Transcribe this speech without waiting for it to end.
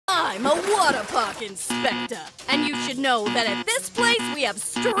I'm a water park inspector, and you should know that at this place we have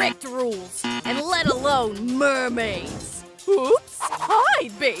strict rules, and let alone mermaids. Oops! Hi,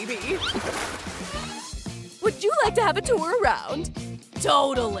 baby! Would you like to have a tour around?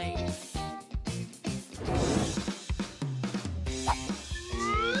 Totally!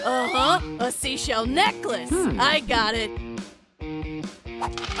 A seashell necklace! I got it!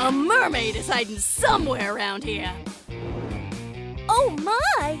 A mermaid is hiding somewhere around here. Oh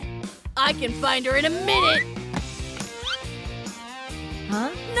my! I can find her in a minute. Huh?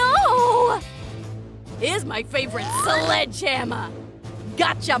 No! Here's my favorite sledgehammer.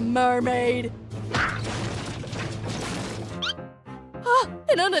 Gotcha, mermaid.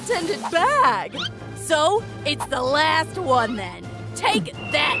 An unattended bag. So, it's the last one then. Take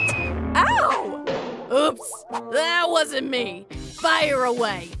that. Ow! Oops, that wasn't me. Fire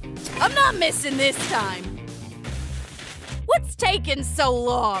away. I'm not missing this time. What's taking so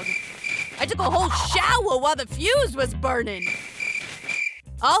long? I took a whole shower while the fuse was burning.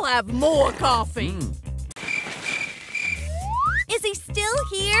 I'll have more coffee. Is he still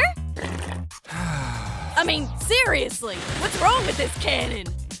here? I mean, seriously, what's wrong with this cannon?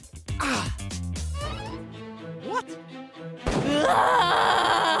 What?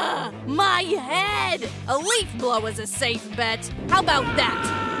 My head! A leaf blower's a safe bet. How about that?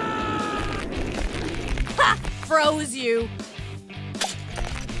 Ha! Froze you.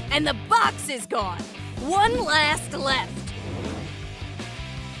 And the box is gone. One last left.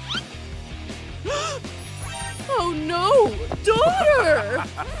 Oh no! Daughter!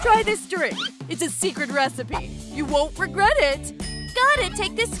 Try this drink. It's a secret recipe. You won't regret it. Gotta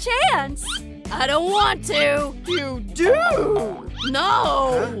take this chance. I don't want to. You do.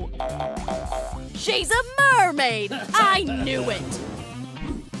 No. She's a mermaid. I knew it.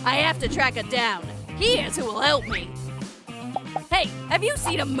 I have to track her down. Here's who will help me. Hey, have you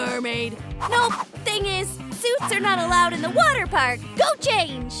seen a mermaid? Nope. Thing is, suits are not allowed in the water park. Go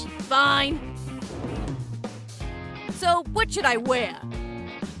change. Fine. So, what should I wear?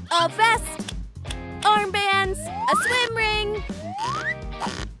 A vest, armbands, a swim ring.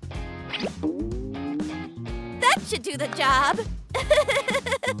 That should do the job.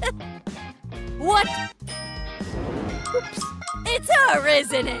 What? Oops. It's her,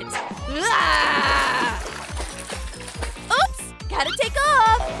 isn't it? Ah! Oops, gotta take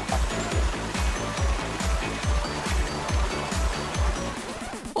off.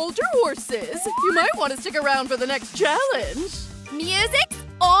 Hold your horses. You might want to stick around for the next challenge. Music's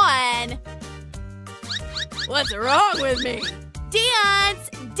on. What's wrong with me? Dance,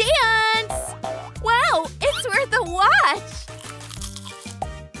 dance. Wow, it's worth a watch.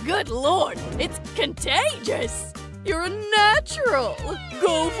 Good Lord, it's contagious. You're a natural.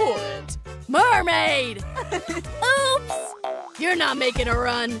 Go for it. Mermaid! Oops. You're not making a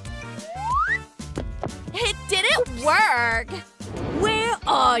run. It didn't work. Where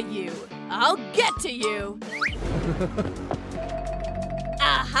are you? I'll get to you.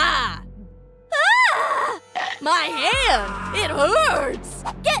 Aha! Ah! My hand! It hurts!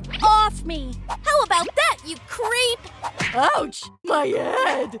 Get off me! How about that, you creep? Ouch! My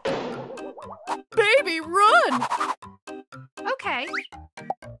head! Baby, run! Okay.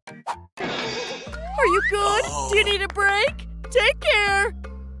 Are you good? Do you need a break? Take care!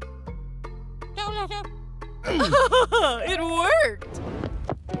 It worked!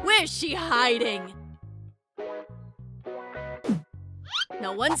 Where's she hiding?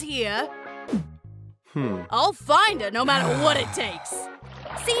 No one's here. I'll find her no matter what it takes.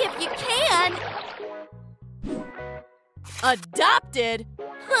 See if you can. Adopted?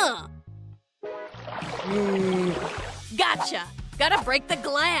 Huh. Gotcha. Gotta break the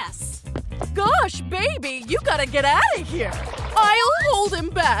glass. Gosh, baby, you gotta get out of here. I'll hold him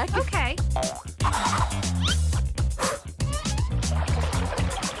back. Okay.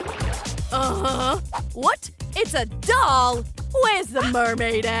 What? It's a doll? Where's the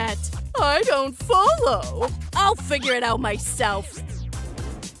mermaid at? I don't follow. I'll figure it out myself.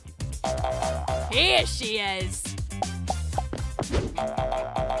 Here she is.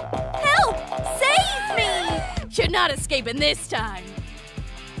 Help! Save me! You're not escaping this time.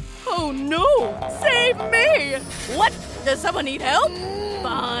 Oh no! Save me! What? Does someone need help?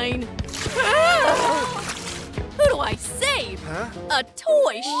 Fine. Who do I save? Huh? A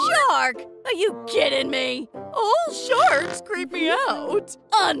toy shark? Are you kidding me? All sharks creep me out.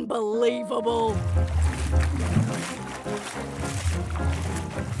 Unbelievable.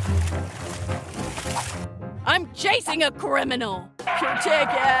 I'm chasing a criminal. Your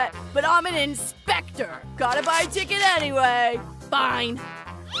ticket. But I'm an inspector. Gotta buy a ticket anyway. Fine.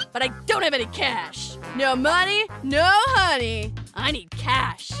 But I don't have any cash. No money, no honey. I need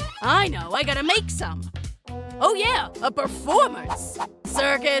cash. I know, I gotta make some. Oh yeah, a performance.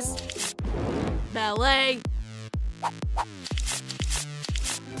 Circus. Ballet.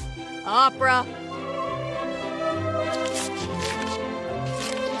 Opera.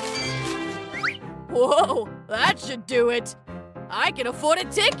 Whoa, that should do it. I can afford a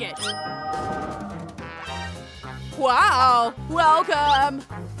ticket. Wow, welcome.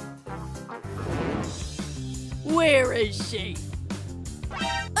 Where is she?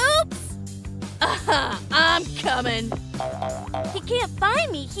 Oops! I'm coming. He can't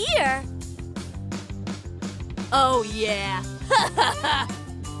find me here. Oh, yeah.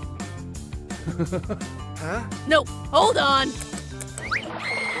 Huh? No, hold on.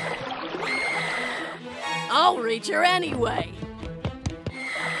 I'll reach her anyway.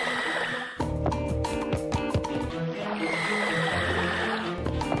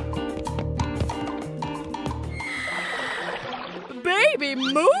 Baby,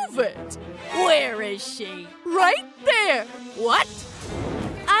 move it. Where is she? Right there. What?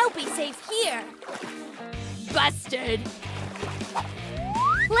 I'll be safe here. Busted.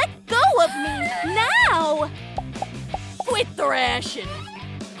 Let go of me, now! Quit thrashing.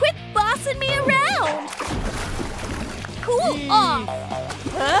 Quit bossing me around! Cool off!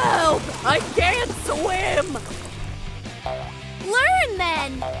 Help! I can't swim! Learn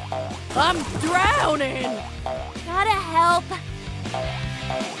then! I'm drowning! Gotta help.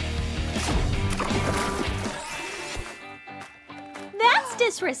 That's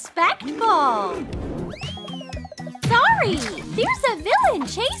disrespectful! Sorry! There's a villain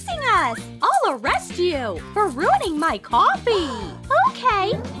chasing us! I'll arrest you for ruining my coffee!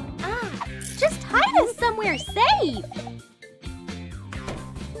 Okay! Just hide us somewhere safe!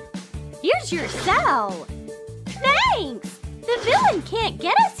 Here's your cell! Thanks! The villain can't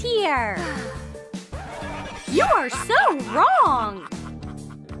get us here! You are so wrong!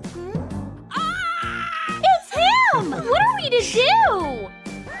 It's him! What are we to do?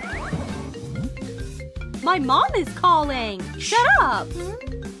 My mom is calling! Shut up!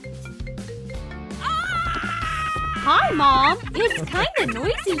 Hi, Mom! It's kinda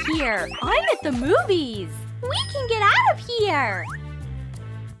noisy here. I'm at the movies. We can get out of here!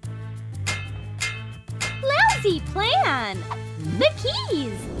 Lousy plan! The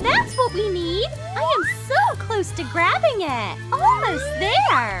keys! That's what we need! I am so close to grabbing it! Almost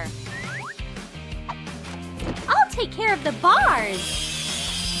there! I'll take care of the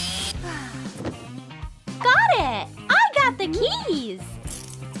bars! Got it! I got the keys!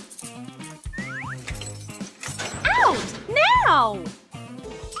 Out! Now!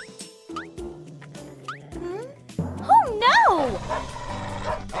 Oh no!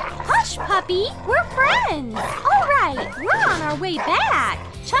 Hush, puppy! We're friends! Alright, we're on our way back!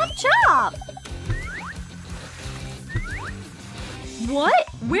 Chop chop! What?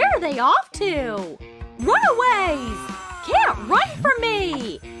 Where are they off to? Runaways! Can't run from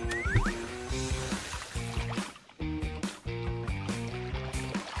me!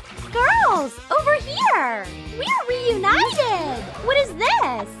 Girls, over here! We're reunited! What is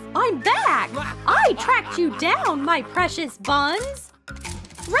this? I'm back! I tracked you down, my precious buns!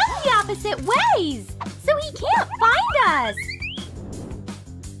 Run the opposite ways, so he can't find us!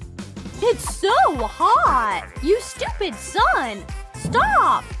 It's so hot! You stupid son!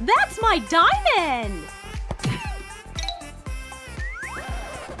 Stop! That's my diamond!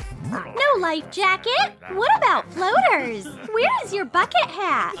 No life jacket? What about floaters? Where is your bucket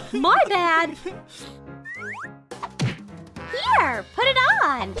hat? My bad! Here, put it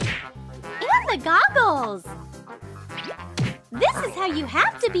on! And the goggles! This is how you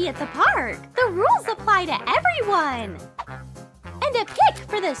have to be at the park! The rules apply to everyone! And a pick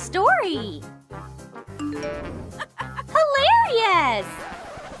for the story! Hilarious!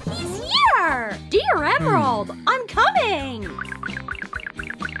 He's here! Dear Emerald, I'm coming!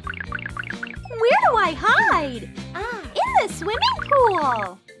 Where do I hide? In the swimming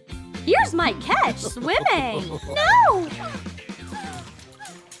pool! Here's my catch, swimming! No!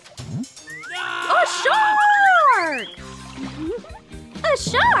 A shark! A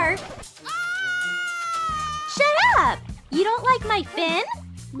shark? Shut up! You don't like my fin?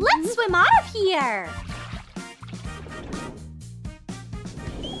 Let's swim out of here!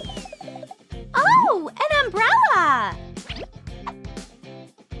 Oh, an umbrella!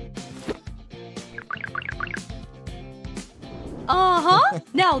 Uh-huh!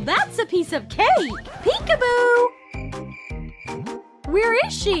 Now that's a piece of cake! Peekaboo! Where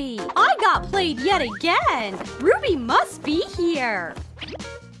is she? I got played yet again! Ruby must be here!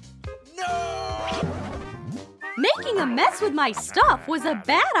 No! Making a mess with my stuff was a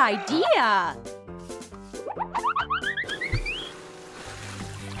bad idea!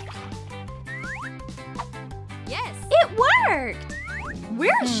 worked!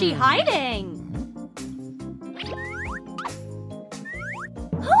 Where is she hiding?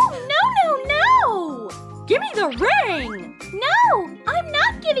 Oh, no! Give me the ring! No! I'm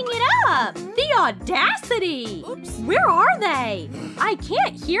not giving it up! The audacity! Oops. Where are they? I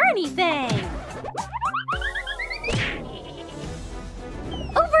can't hear anything!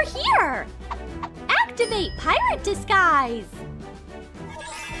 Over here! Activate pirate disguise!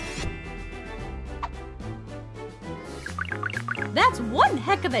 That's one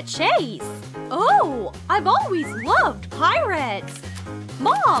heck of a chase! Oh, I've always loved pirates!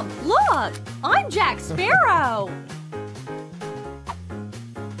 Mom, look! I'm Jack Sparrow!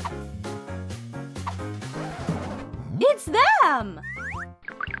 It's them!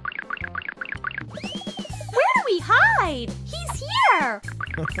 Where do we hide? He's here!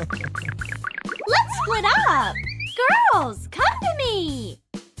 Let's split up! Girls, come to me!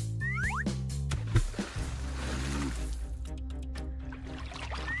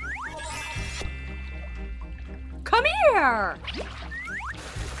 Come here!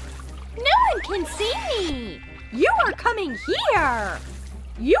 No one can see me! You are coming here!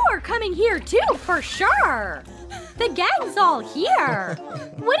 You are coming here too, for sure! The gang's all here!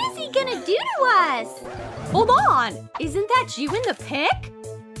 What is he gonna do to us? Hold on! Isn't that you in the pic?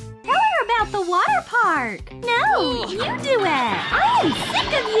 Tell her about the water park! No, you do it! I am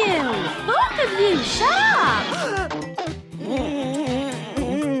sick of you! Both of you, shut up!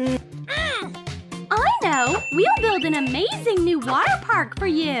 I know! We'll build an amazing new water park for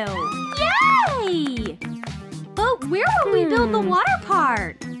you! Yay! But where will we build the water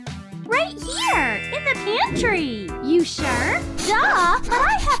park? Right here, in the pantry. You sure? Duh, but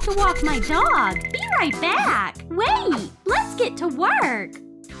I have to walk my dog. Be right back. Wait, let's get to work.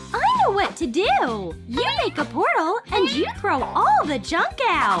 I know what to do. You make a portal and you throw all the junk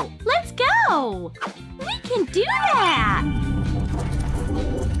out. Let's go. We can do that.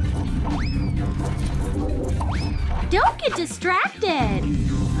 Don't get distracted.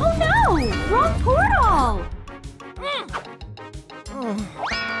 Oh no, wrong portal.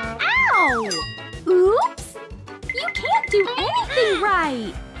 Ow! Oops! You can't do anything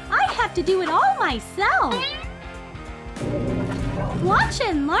right! I have to do it all myself! Watch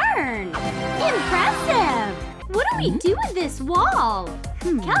and learn! Impressive! What do we do with this wall?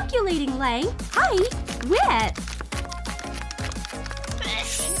 Calculating length, height, width.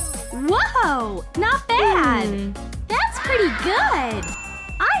 Whoa! Not bad! That's pretty good!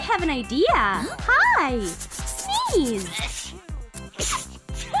 I have an idea! Hi! Sneeze!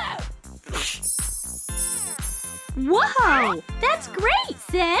 Whoa! That's great,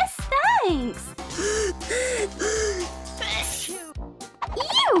 sis! Thanks!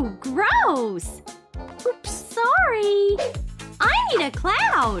 Ew! Gross! Oops, sorry! I need a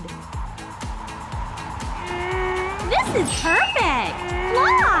cloud! This is perfect!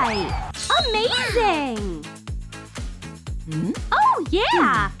 Fly! Amazing! Oh,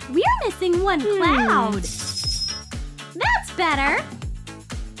 yeah! We're missing one cloud! That's better!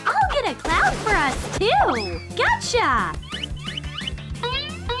 I'll get a cloud for us, too! Gotcha!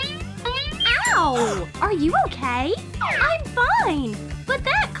 Ow! Are you okay? I'm fine! But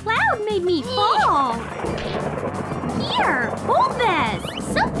that cloud made me fall! Here! Hold this!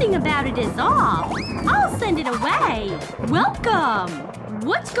 Something about it is off! I'll send it away! Welcome!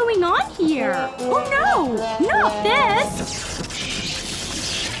 What's going on here? Oh no! Not this!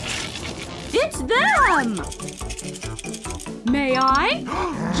 It's them! May I?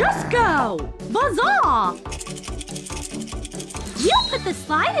 Just go! Bazaar! You put the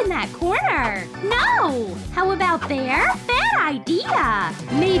slide in that corner! No! How about there? Bad idea!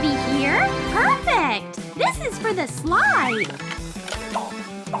 Maybe here? Perfect! This is for the slide!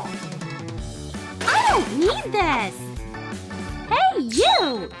 I don't need this! Hey,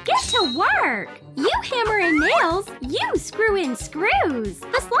 you! Get to work! You hammer in nails, you screw in screws!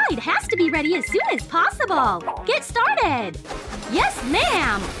 The slide has to be ready as soon as possible! Get started! Yes,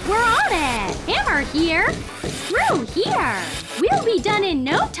 ma'am! We're on it! Hammer here! Screw here! We'll be done in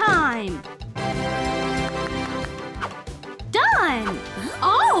no time! Done!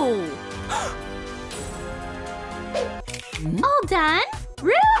 Oh! All done?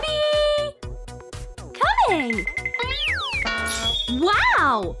 Ruby! Coming!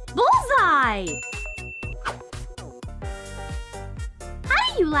 Wow! Bullseye!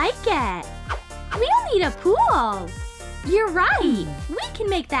 How do you like it? We'll need a pool! You're right! We can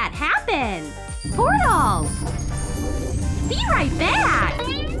make that happen! Portal! Be right back!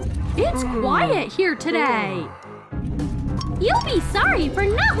 It's quiet here today! You'll be sorry for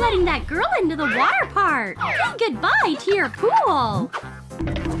not letting that girl into the water park! Say goodbye to your pool!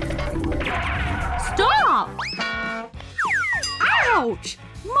 Stop! Ouch!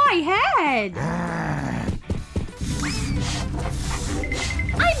 My head!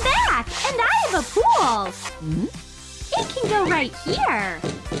 I'm back, and I have a pool! It can go right here!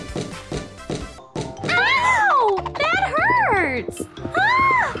 Ow! That hurts!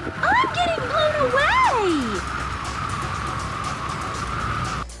 Ah! I'm getting blown away!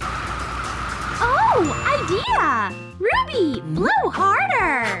 Oh, idea! Ruby, blow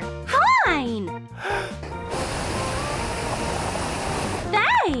harder! Fine!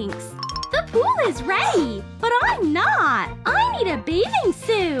 Thanks! The pool is ready, but I'm not! I need a bathing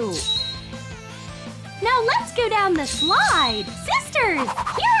suit! Now let's go down the slide! Sisters,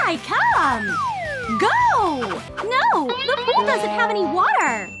 here I come! Go! No, the pool doesn't have any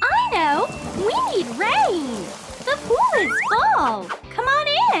water! I know! We need rain! The pool is full! Come on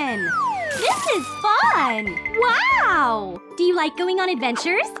in! This is fun! Wow! Do you like going on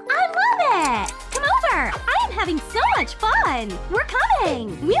adventures? I love it! Come over! I am having so much fun! We're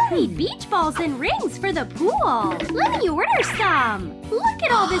coming! We'll need beach balls and rings for the pool! Let me order some! Look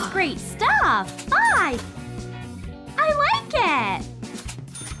at all this great stuff! Bye! I like it!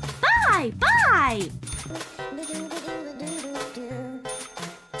 Bye! Bye!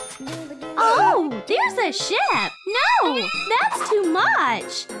 Oh, there's a ship! No! That's too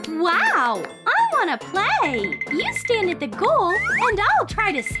much! Wow! I want to play! You stand at the goal, and I'll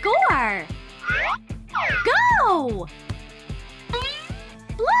try to score! Go!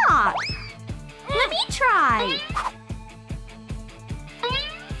 Block! Let me try!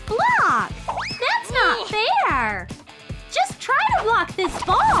 Block! That's not fair! Just try to block this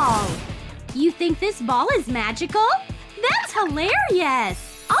ball! You think this ball is magical? That's hilarious!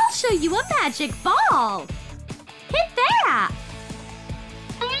 I'll show you a magic ball! Hit that!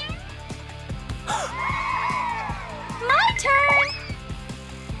 My turn!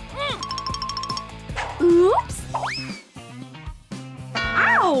 Oops!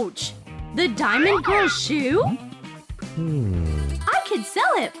 Ouch! The Diamond Girl's shoe? I could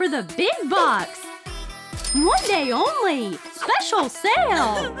sell it for the big bucks! One day only! Special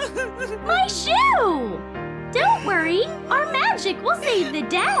sale! My shoe! Don't worry! Our magic will save the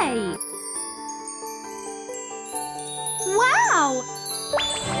day! Wow!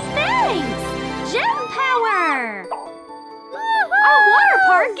 Thanks! Gem power! Our water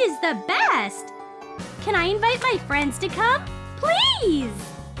park is the best! Can I invite my friends to come? Please!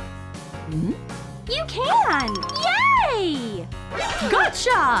 You can! Yay!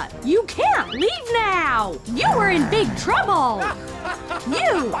 Gotcha! You can't leave now! You are in big trouble!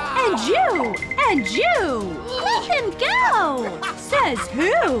 You and you and you! Let him go! Says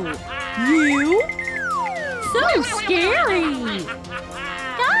who? You? So scary!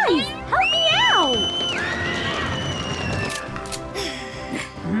 Guys, help me out!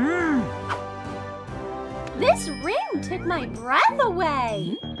 This ring took my breath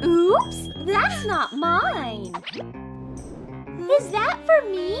away! Oops! That's not mine! Is that for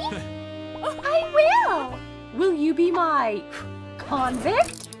me? I will! Will you be my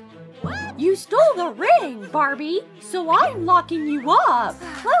convict? You stole the ring, Barbie, so I'm locking you up.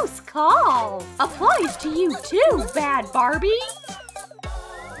 Close call. Applies to you too, bad Barbie.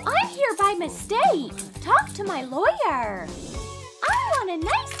 I'm here by mistake. Talk to my lawyer. I want a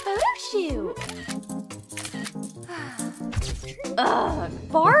nice photo shoot. Ugh,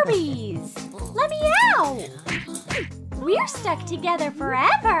 Barbies! Let me out! We're stuck together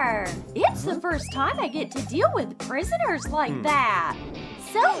forever! It's the first time I get to deal with prisoners like that!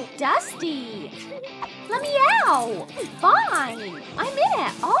 So dusty! Let me out! Fine! I'm in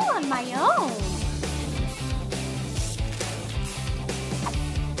it all on my own!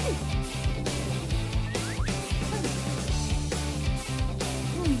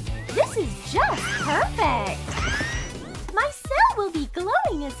 This is just perfect! My cell will be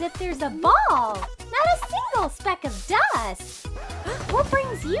glowing as if there's a ball! Not a single speck of dust! What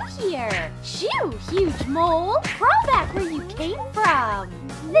brings you here? Shoo, huge mole! Crawl back where you came from!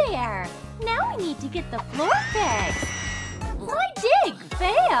 There! Now I need to get the floor fixed! My dig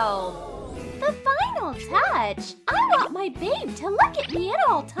failed! The final touch! I want my babe to look at me at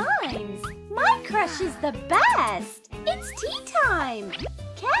all times! My crush is the best! It's tea time!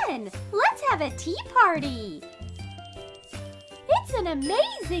 Ken, let's have a tea party! It's an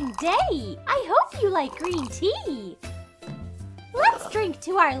amazing day! I hope you like green tea! Let's drink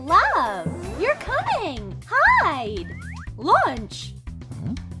to our love! You're coming! Hide! Lunch!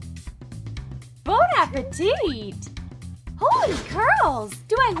 Bon appetit! Holy curls!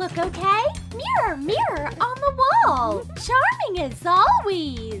 Do I look okay? Mirror, mirror on the wall! Charming as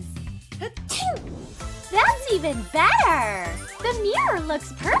always! That's even better! The mirror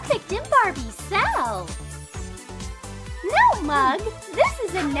looks perfect in Barbie's cell! No, Mug. This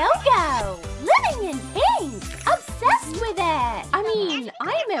is a no-go. Living in pink. Obsessed with it. I mean,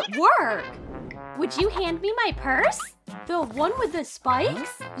 I am at work. Would you hand me my purse? The one with the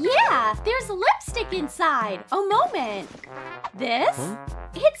spikes? Yeah, there's lipstick inside. A moment. This?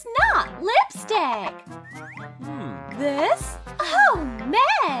 It's not lipstick. This? Oh,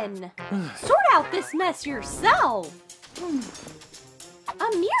 man. Sort out this mess yourself. A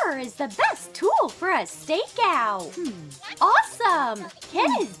mirror is the best tool for a stakeout. Awesome. Ken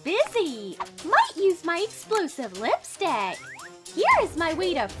is busy. Might use my explosive lipstick. Here is my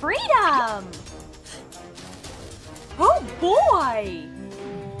way to freedom. Oh, boy.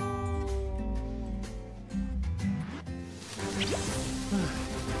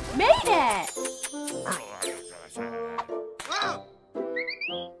 Made it.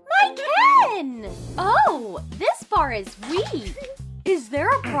 My Ken. Oh, this bar is weak. Is there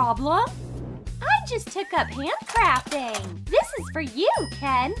a problem? I just took up handcrafting. This is for you,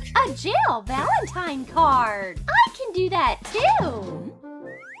 Ken. A jail Valentine card. I can do that too.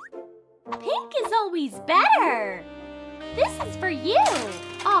 Pink is always better. This is for you.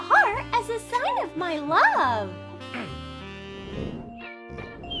 A heart as a sign of my love.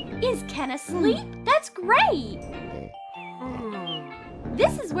 Is Ken asleep? That's great.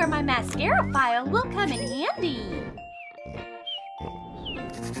 This is where my mascara file will come in handy.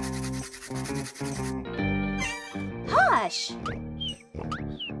 Hush!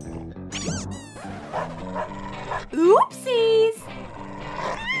 Oopsies!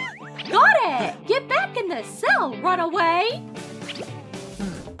 Got it! Get back in the cell, runaway!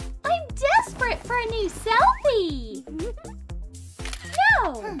 I'm desperate for a new selfie!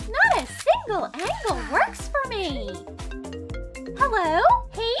 No, not a single angle works for me! Hello?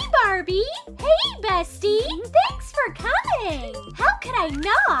 Hey, Barbie! Hey, bestie! Thanks for coming! How could I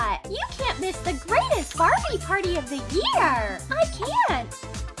not? You can't miss the greatest Barbie party of the year! I can't!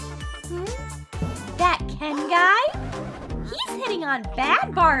 That Ken guy? He's hitting on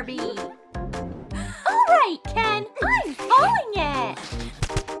bad Barbie! Alright, Ken! I'm calling it!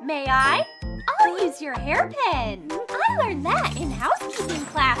 May I? I'll use your hairpin! I learned that in housekeeping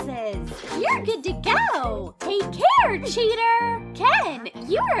classes! You're good to go! Take care, cheater! Ken,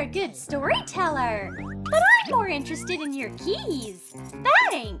 you are a good storyteller! But I'm more interested in your keys!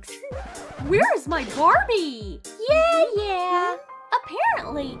 Thanks! Where's my Barbie? Yeah.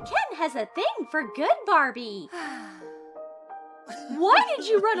 Apparently, Ken has a thing for good Barbie. Why did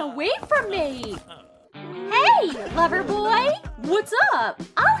you run away from me? Hey, lover boy! What's up?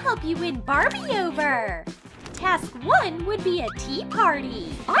 I'll help you win Barbie over. Task 1 would be a tea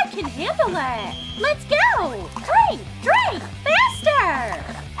party. I can handle it. Let's go! Drink! Faster!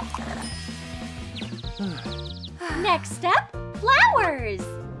 Next step, flowers.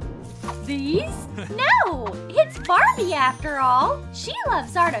 These? No, it's Barbie after all. She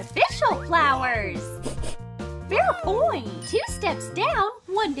loves artificial flowers. Fair point. 2 steps down,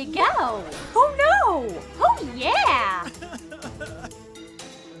 1 to go. Oh no! Oh yeah!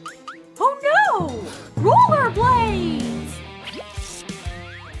 Oh no! Rollerblades!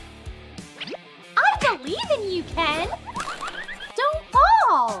 I believe in you, Ken. Don't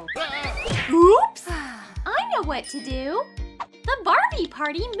fall. Oops! I know what to do. The Barbie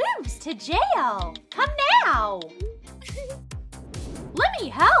party moves to jail. Come now. Let me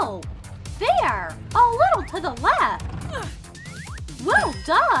help. There, a little to the left. Well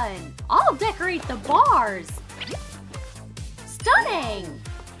done. I'll decorate the bars. Stunning.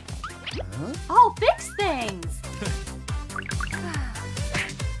 I'll fix things.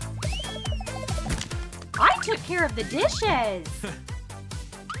 I took care of the dishes.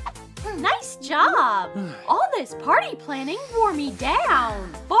 Nice job. All this party planning wore me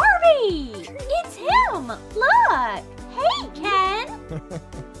down. Barbie! It's him. Look. Hey, Ken.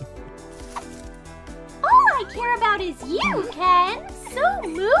 All I care about is you, Ken. So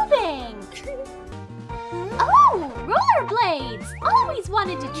moving. Oh, rollerblades. Always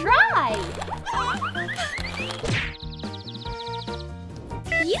wanted to try.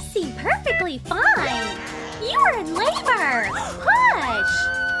 You seem perfectly fine. You are in labor. Hush.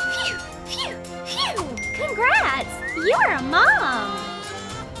 Phew. Congrats. You're a mom.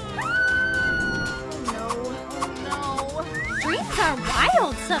 No. Dreams are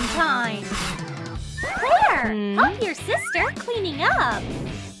wild sometimes. Claire, help your sister cleaning up.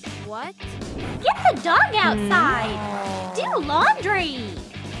 What? Get the dog outside. Do laundry.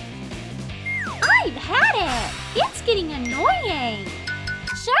 I've had it. It's getting annoying.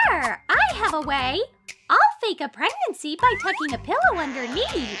 Sure, I have a way. I'll fake a pregnancy by tucking a pillow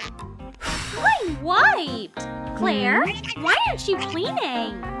underneath. I'm wiped. Claire, why aren't you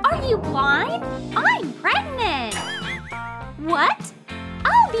cleaning? Are you blind? I'm pregnant. What?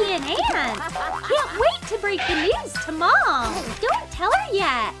 I'll be an aunt. Can't wait to break the news to Mom. Don't tell her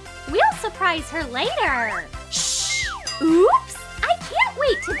yet. We'll surprise her later. Shh! Oops! I can't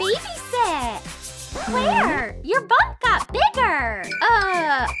wait to babysit. Claire, your bump got bigger.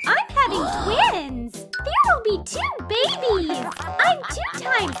 I'm having twins. There will be 2 babies. I'm 2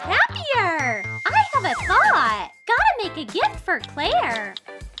 times happier. I have a thought. Gotta make a gift for Claire.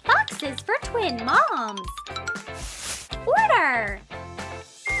 Boxes for twin moms. Order.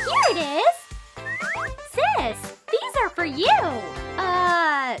 Here it is. Sis, these are for you.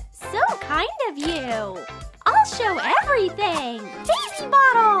 So kind of you. I'll show everything. Baby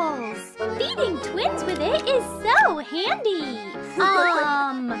bottles. Feeding twins with it is so handy.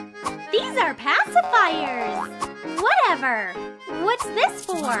 These are pacifiers. Whatever. What's this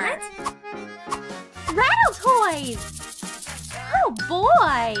for? Rattle toys. Oh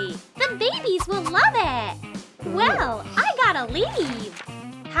boy. The babies will love it. Well, I gotta leave.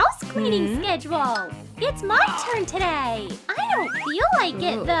 House cleaning schedule. It's my turn today. I don't feel like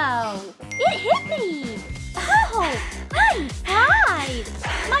it though. It hit me. Oh, I'm fried.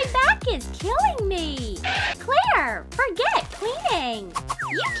 My back is killing me. Claire, forget cleaning.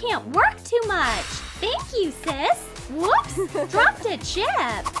 You can't work too much. Thank you, sis. Whoops, dropped a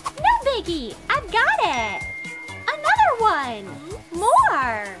chip. No biggie, I've got it. Another one.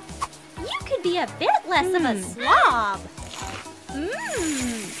 More. You could be a bit less of a slob.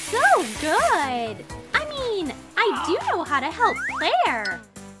 So good. I mean, I do know how to help Claire.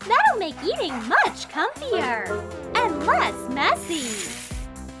 That'll make eating much comfier and less messy.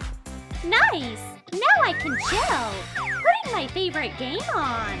 Nice. Now I can chill. Putting my favorite game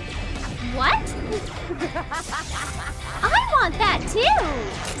on. What? I want that too.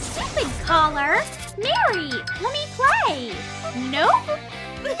 Stupid caller. Mary, let me play. Nope.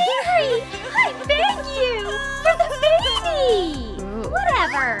 Mary, I beg you, for the baby!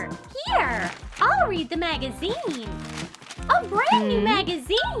 Whatever, here, I'll read the magazine. A brand new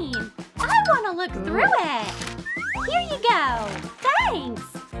magazine. I want to look through it. Here you go. Thanks.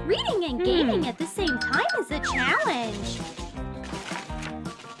 Reading and gaming at the same time is a challenge.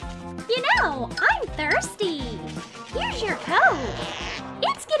 You know, I'm thirsty. Here's your Coke.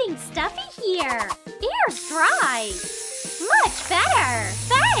 It's getting stuffy here. Air's dry. Much better.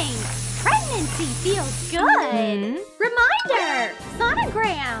 Thanks. Pregnancy feels good. Reminder.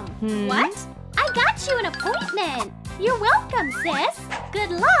 Sonogram. What? I got you an appointment. You're welcome, sis.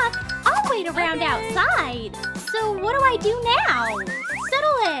 Good luck. I'll wait around outside. So what do I do now?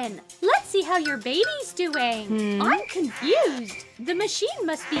 Settle in. Let's see how your baby's doing. I'm confused. The machine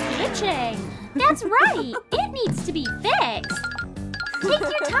must be glitching. That's right. It needs to be fixed. Take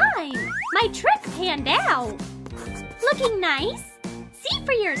your time. My trick panned out. Looking nice? See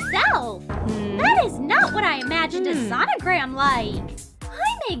for yourself. That is not what I imagined a sonogram like.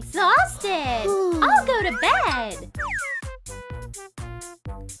 I'm exhausted. I'll go to bed.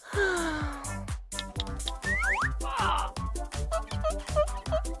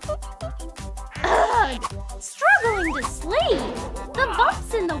 Ugh! Struggling to sleep. The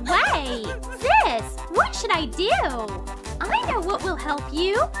bump's in the way. Sis, what should I do? I know what will help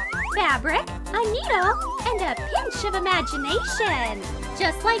you. Fabric, a needle, and a pinch of imagination.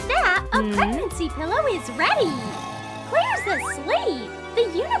 Just like that, a pregnancy pillow is ready. Claire's asleep. The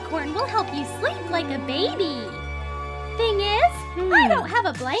unicorn will help you sleep like a baby. Thing is, I don't have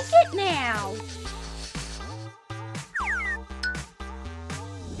a blanket now.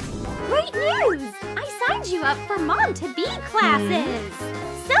 Great news! I signed you up for Mom to Be classes.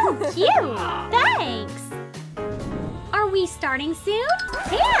 So cute! Thanks. Are we starting soon?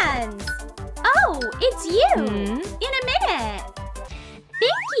 Hands! Oh, it's you! In a minute!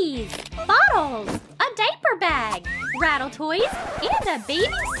 Binkies, bottles, a diaper bag, rattle toys, and a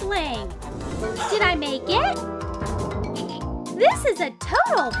baby sling. Did I make it? This is a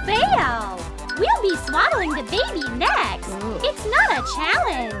total fail! We'll be swaddling the baby next. It's not a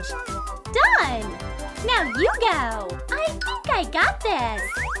challenge. Done! Now you go. I think I got this.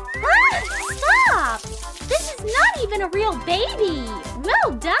 Ah, stop! This is not even a real baby.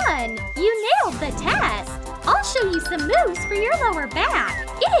 Well done. You nailed the test. I'll show you some moves for your lower back.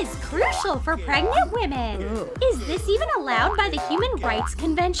 It is crucial for pregnant women. Is this even allowed by the Human Rights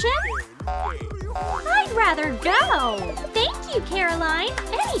Convention? I'd rather go. Thank you, Caroline.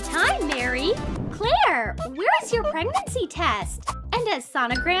 Anytime, Mary. Claire, where's your pregnancy test? And a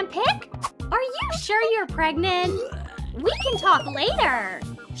sonogram pic? Are you sure you're pregnant? We can talk later.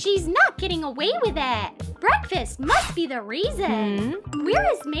 She's not getting away with it. Breakfast must be the reason. Where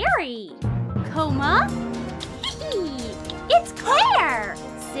is Mary? Coma? It's Claire!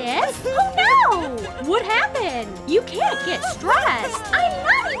 Sis? Oh no! What happened? You can't get stressed. I'm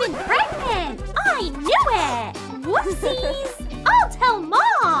not even pregnant. I knew it. Whoopsies. I'll tell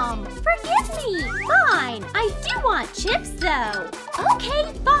Mom. Forgive me. Fine. I do want chips, though.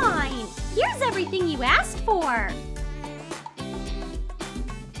 Okay, fine. Here's everything you asked for.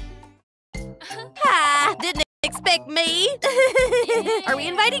 Ha! Didn't expect me. Are we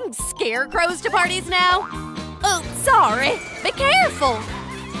inviting scarecrows to parties now? Oh, sorry. Be careful.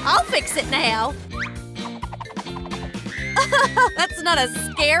 I'll fix it now. That's not a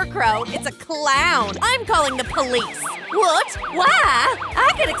scarecrow. It's a clown. I'm calling the police. What? Why?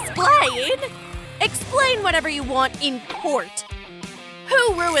 I can explain. Explain whatever you want in court.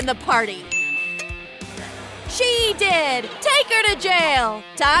 Who ruined the party? She did! Take her to jail!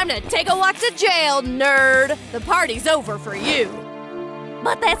 Time to take a walk to jail, nerd! The party's over for you.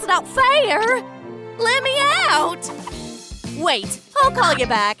 But that's not fair! Let me out! Wait, I'll call you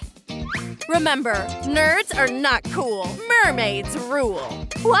back. Remember, nerds are not cool. Mermaids rule.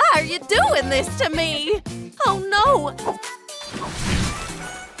 Why are you doing this to me? Oh no!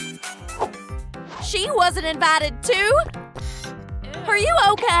 She wasn't invited too? Are you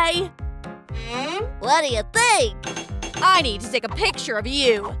okay? What do you think? I need to take a picture of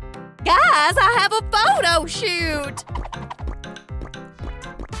you. Guys, I have a photo shoot.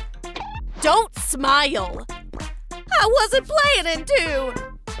 Don't smile. I wasn't planning to.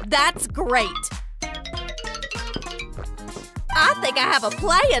 That's great. I think I have a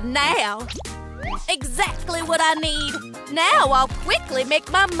plan now. Exactly what I need. Now I'll quickly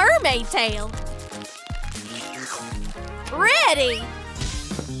make my mermaid tail. Ready.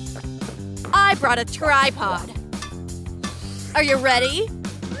 I brought a tripod. Are you ready?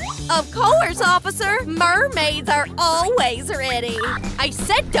 Of course, officer. Mermaids are always ready. I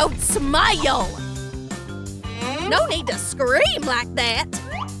said don't smile. No need to scream like that.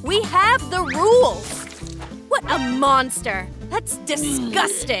 We have the rules. What a monster. That's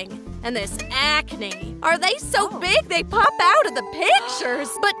disgusting. And this acne. Are they so big they pop out of the pictures?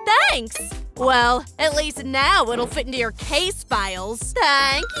 But thanks. Well, at least now it'll fit into your case files.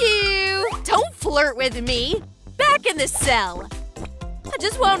 Thank you. Don't flirt with me. Back in the cell. I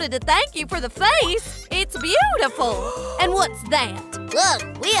just wanted to thank you for the face. It's beautiful. And what's that?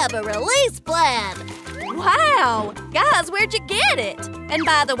 Look, we have a release plan. Wow. Guys, where'd you get it? And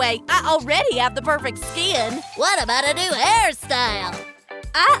by the way, I already have the perfect skin. What about a new hairstyle?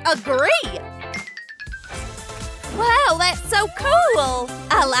 I agree. Wow, that's so cool.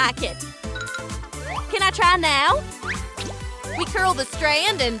 I like it. Can I try now? We curl the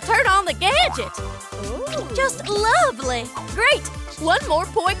strand and turn on the gadget. Ooh. Just lovely. Great. One more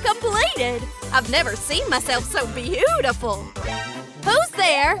point completed. I've never seen myself so beautiful. Who's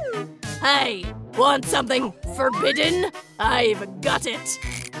there? Hey, want something forbidden? I've got it.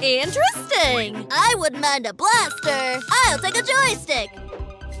 Interesting. I wouldn't mind a blaster. I'll take a joystick.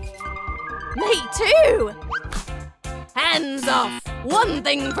 Me too. Hands off. One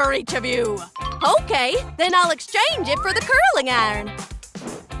thing for each of you. Okay, then I'll exchange it for the curling iron.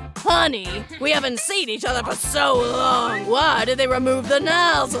 Honey, we haven't seen each other for so long. Why did they remove the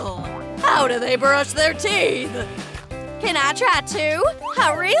nozzle? How do they brush their teeth? Can I try too?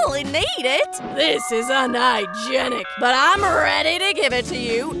 I really need it. This is unhygienic, but I'm ready to give it to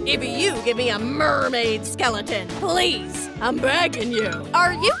you if you give me a mermaid skeleton. Please, I'm begging you.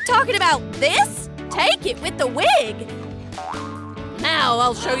 Are you talking about this? Take it with the wig. Now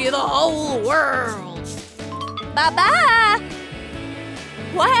I'll show you the whole world. Bye-bye.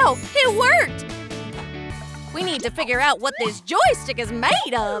 Wow, it worked. We need to figure out what this joystick is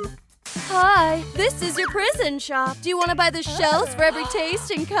made of. Hi, this is your prison shop. Do you want to buy the shells for every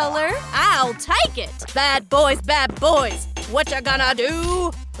taste and color? I'll take it. Bad boys, what you gonna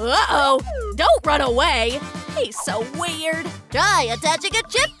do? Uh-oh, don't run away. He's so weird. Try attaching a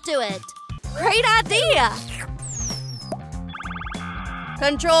chip to it. Great idea.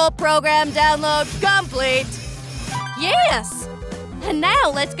 Control program download complete. Yes. And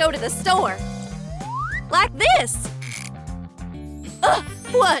now let's go to the store. Like this.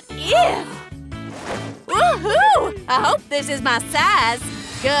 What if? Woohoo! I hope this is my size.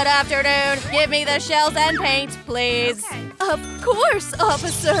 Good afternoon. Give me the shells and paint, please. Okay. Of course,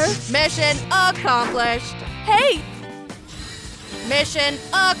 officer. Mission accomplished. Hey! Mission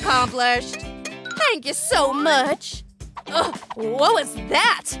accomplished. Thank you so much. What was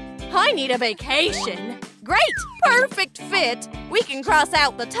that? I need a vacation. Great! Perfect fit. We can cross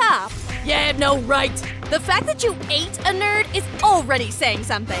out the top. You have no right. The fact that you ate a nerd is already saying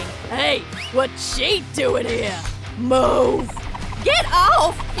something. Hey, what's she doing here? Move! Get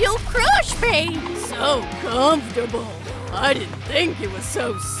off! You'll crush me! So comfortable. I didn't think it was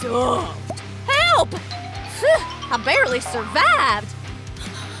so soft. help! I barely survived.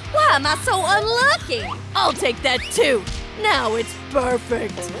 Why am I so unlucky? I'll take that too. Now it's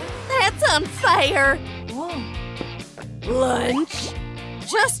perfect. That's unfair. Whoa. Lunch?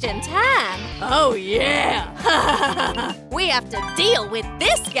 Just in time. Oh yeah. We have to deal with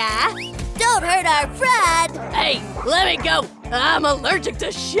this guy. Don't hurt our friend. Hey, let me go. I'm allergic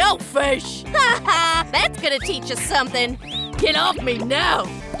to shellfish. That's gonna teach us something. Get off me now.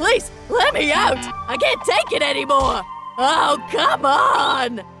 Please, let me out. I can't take it anymore. Oh, come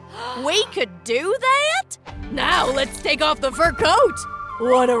on. We could do that? Now let's take off the fur coat.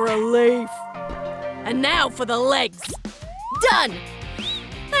 What a relief. And now for the legs. Done.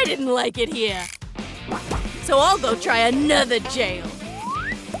 I didn't like it here. So I'll go try another jail.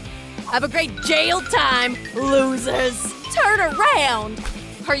 Have a great jail time, losers. Turn around.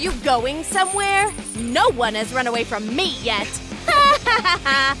 Are you going somewhere? No one has run away from me yet.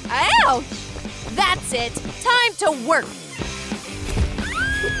 Ouch. That's it. Time to work.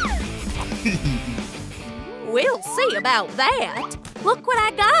 We'll see about that. Look what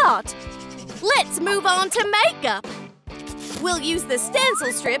I got. Let's move on to makeup. We'll use the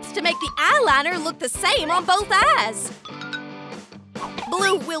stencil strips to make the eyeliner look the same on both eyes.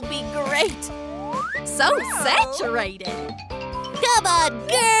 Blue will be great. So saturated. Come on,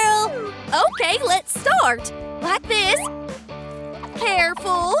 girl. Okay, let's start. Like this.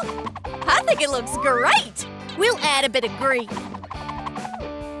 Careful. I think it looks great. We'll add a bit of green.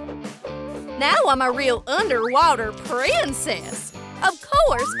 Now I'm a real underwater princess. Of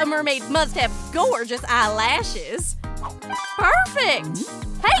course, a mermaid must have gorgeous eyelashes. Perfect!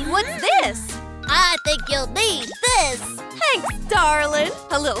 Hey, what's this? I think you'll need this. Thanks, darling.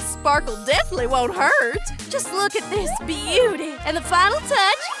 A little sparkle definitely won't hurt. Just look at this beauty. And the final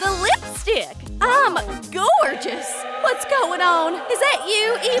touch, the lipstick. I'm gorgeous. What's going on? Is that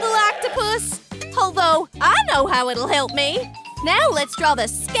you, evil octopus? Although, I know how it'll help me. Now let's draw the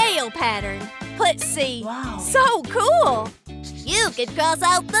scale pattern. Let's see. Wow. So cool. You can cross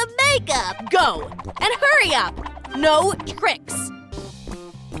out the makeup. Go. And hurry up. No tricks.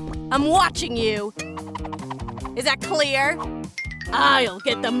 I'm watching you. Is that clear? I'll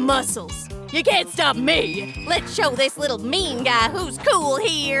get the muscles. You can't stop me. Let's show this little mean guy who's cool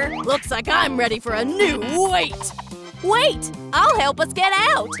here. Looks like I'm ready for a new weight. Wait, I'll help us get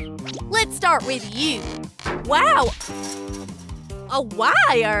out. Let's start with you. Wow. A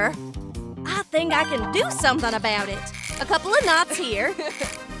wire? I think I can do something about it. A couple of knots here.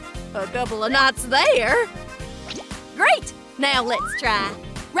 A couple of knots there. Great! Now let's try.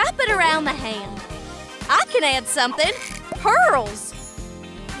 Wrap it around the hand. I can add something. Pearls.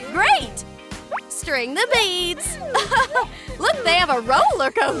 Great! String the beads. Look, they have a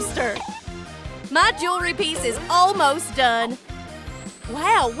roller coaster. My jewelry piece is almost done.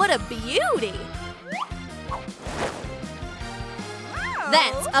 Wow, what a beauty.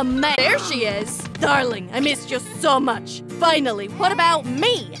 That's amazing. There she is. Darling, I missed you so much. Finally, what about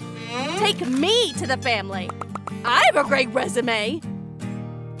me? Take me to the family. I have a great resume.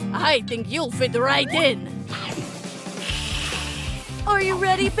 I think you'll fit right in. Are you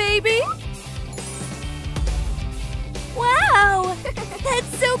ready, baby? Wow!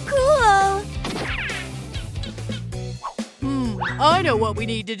 That's so cool! I know what we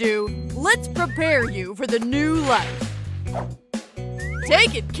need to do. Let's prepare you for the new life.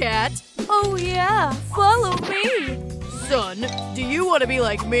 Take it, cat. Oh yeah, follow me. Son, do you want to be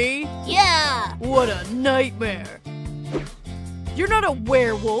like me? Yeah. What a nightmare. You're not a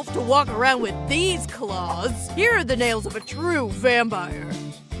werewolf to walk around with these claws. Here are the nails of a true vampire.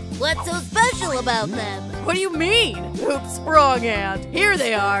 What's so special about them? What do you mean? Oops, wrong hand. Here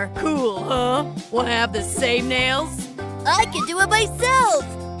they are. Cool, huh? Want to have the same nails? I can do it myself.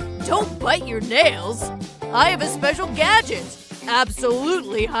 Don't bite your nails. I have a special gadget.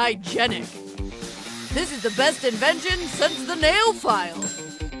 Absolutely hygienic. This is the best invention since the nail file.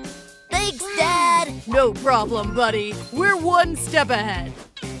 Thanks, Dad. No problem, buddy. We're one step ahead.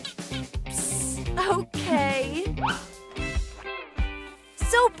 Psst. Okay.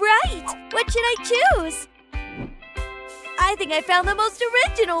 So bright. What should I choose? I think I found the most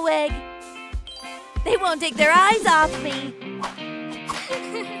original wig. They won't take their eyes off me.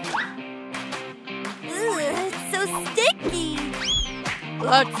 Ugh, it's so sticky.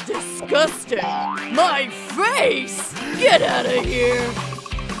 That's disgusting. My face! Get out of here.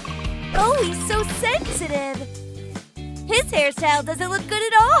 Oh, he's so sensitive. His hairstyle doesn't look good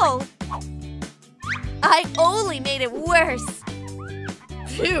at all. I only made it worse.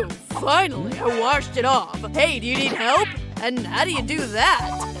 Phew, finally, I washed it off. Hey, do you need help? And how do you do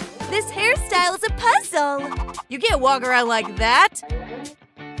that? This hairstyle is a puzzle. You can't walk around like that.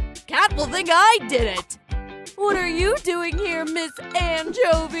 Cat will think I did it. What are you doing here, Miss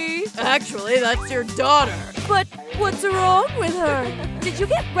Anchovy? Actually, that's your daughter. But what's wrong with her? Did you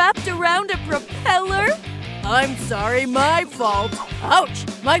get wrapped around a propeller? I'm sorry, my fault. Ouch,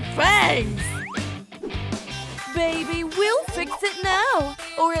 my fangs! Baby, we'll fix it now.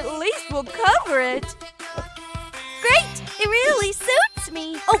 Or at least we'll cover it. Great! It really suits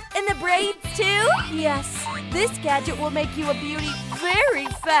me. Oh, and the braids too? Yes, this gadget will make you a beauty very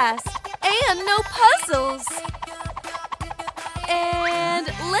fast. And no puzzles. And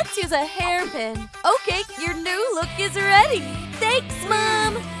let's use a hairpin. Okay, your new look is ready. Thanks,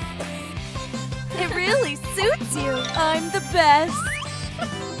 Mom. It really suits you. I'm the best.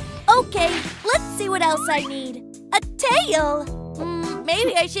 Okay, let's see what else I need. A tail.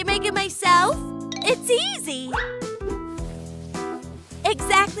 Maybe I should make it myself. It's easy.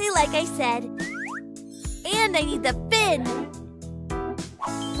 Exactly like I said. And I need the fin.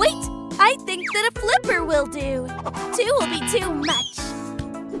 Wait, I think that a flipper will do. 2 will be too much.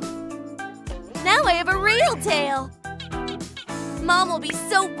 Now I have a real tail. Mom will be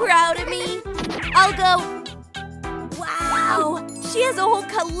so proud of me. I'll go. Wow, she has a whole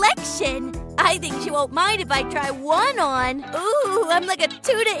collection. I think she won't mind if I try one on. Ooh, I'm like a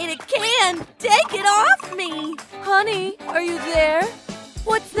tuna in a can. Take it off me. Honey, are you there?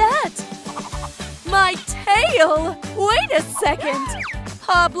 What's that? My tail! Wait a second.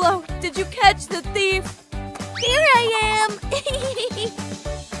 Pablo, did you catch the thief? Here I am.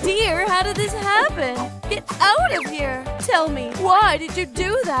 Dear, how did this happen? Get out of here. Tell me, why did you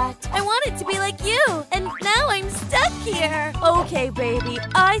do that? I wanted to be like you, and now I'm stuck here. Okay, baby,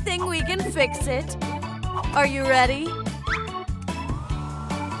 I think we can fix it. Are you ready?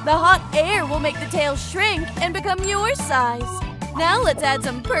 The hot air will make the tail shrink and become your size. Now let's add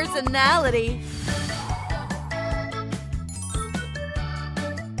some personality.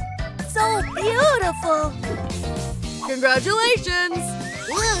 So beautiful. Congratulations!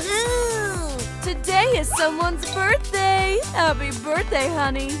 Woohoo! Today is someone's birthday. Happy birthday,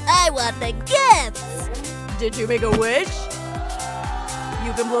 honey. I want the gifts. Did you make a wish?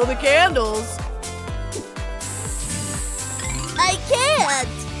 You can blow the candles. I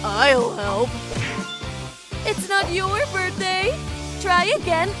can't. I'll help. It's not your birthday. Try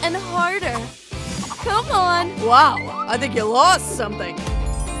again and harder. Come on. Wow, I think you lost something.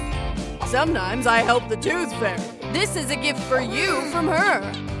 Sometimes I help the tooth fairy. This is a gift for you from her.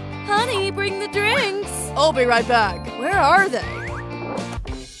 Honey, bring the drinks. I'll be right back. Where are they?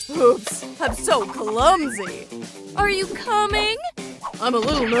 Oops, I'm so clumsy. Are you coming? I'm a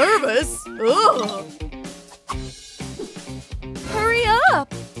little nervous. Ugh. Hurry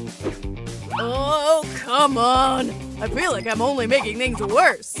up. Oh, come on. I feel like I'm only making things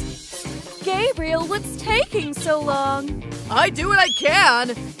worse. Gabriel, what's taking so long? I do what I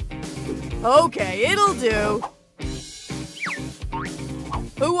can. Okay, it'll do.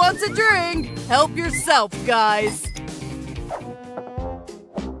 Who wants a drink? Help yourself, guys.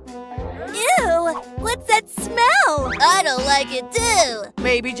 Ew! What's that smell? I don't like it too.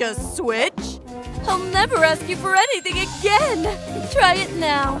 Maybe just switch? I'll never ask you for anything again. Try it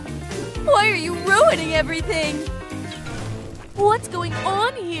now. Why are you ruining everything? What's going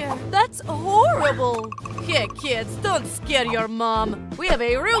on here? That's horrible. Here, kids, don't scare your mom. We have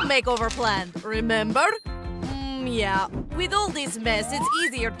a room makeover plan, remember? Yeah. With all this mess, it's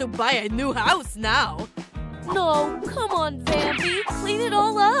easier to buy a new house now. No, come on, Vampy. Clean it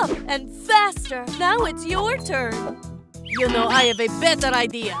all up. And faster. Now it's your turn. You know, I have a better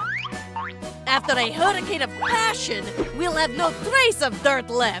idea. After a hurricane of passion, we'll have no trace of dirt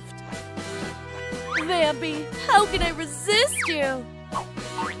left. Vampy, how can I resist you?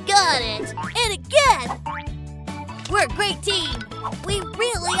 Got it. And again. We're a great team. We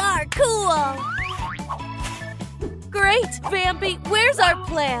really are cool. Great, Vampy. Where's our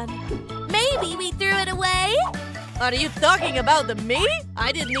plan? Maybe we threw it away? Are you talking about me?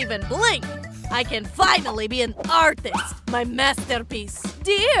 I didn't even blink. I can finally be an artist. My masterpiece.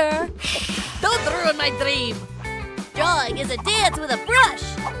 Dear! Don't ruin my dream. Drawing is a dance with a brush.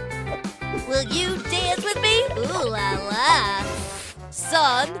 Will you dance with me? Ooh la la.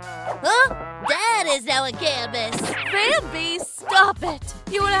 Son? Huh? That is now a canvas. Vampy, stop it.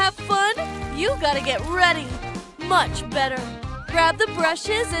 You wanna have fun? You gotta get ready. Much better. Grab the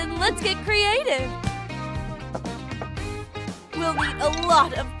brushes and let's get creative. We'll need a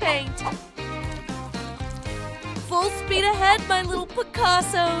lot of paint. Full speed ahead, my little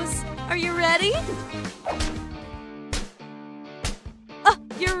Picassos. Are you ready?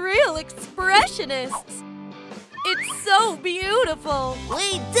 You're real expressionists. It's so beautiful.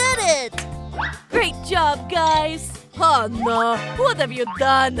 We did it! Great job, guys. Oh no, what have you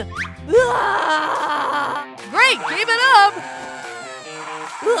done? Ah! Great, keep it up!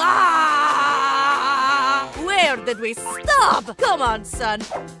 Ah! Where did we stop? Come on, son.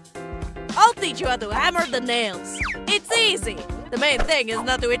 I'll teach you how to hammer the nails. It's easy. The main thing is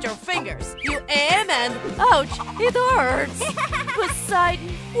not to hit your fingers. You aim and... Ouch, it hurts.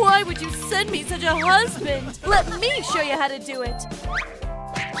 Poseidon, why would you send me such a husband? Let me show you how to do it.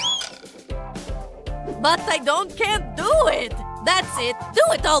 But I can't do it. That's it. Do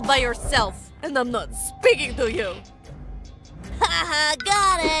it all by yourself. And I'm not speaking to you. Haha,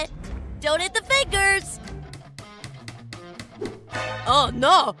 got it. Don't hit the fingers. Oh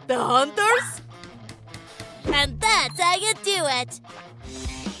no, the hunters? And that's how you do it.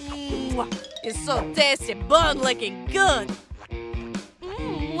 Mwah. It's so tasty, bone licking good.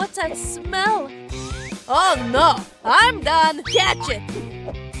 What's that smell? Oh no, I'm done. Catch it.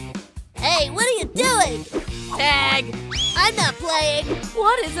 Hey, what are you doing? Tag. I'm not playing.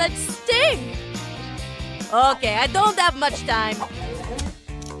 What is that sting? Okay, I don't have much time.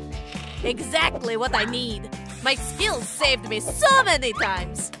 Exactly what I need. My skills saved me so many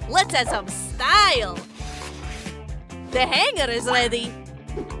times. Let's have some style. The hanger is ready.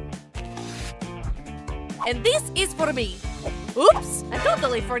 And this is for me. Oops, I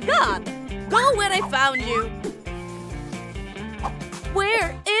totally forgot. Go where I found you.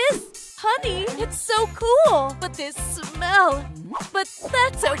 Where is... Honey, it's so cool. But this smell. But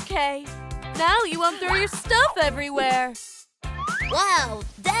that's okay. Now you won't throw your stuff everywhere. Wow,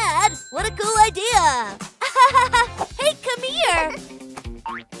 Dad, what a cool idea. Hey, come here.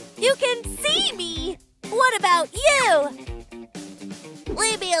 You can see me. What about you?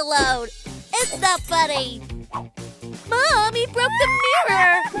 Leave me alone. It's not funny. Mom, he broke the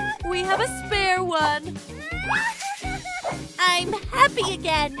mirror. We have a spare one. I'm happy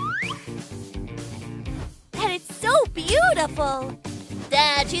again. And it's so beautiful.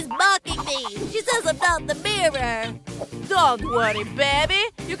 Dad, she's mocking me. She says I'm not in the mirror. Don't worry, baby.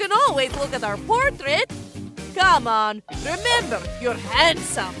 You can always look at our portrait. Come on, remember, you're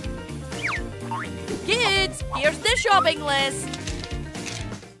handsome. Kids, here's the shopping list.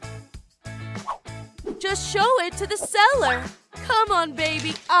 Just show it to the seller. Come on,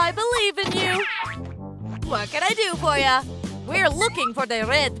 baby, I believe in you. What can I do for ya? We're looking for the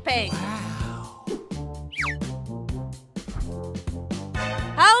red paint.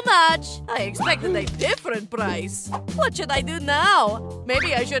 How much? I expected a different price. What should I do now?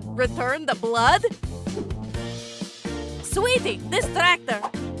 Maybe I should return the blood? Sweetie, this tractor.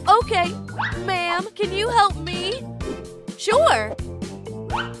 Okay, ma'am, can you help me? Sure.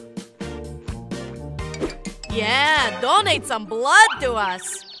 Yeah, donate some blood to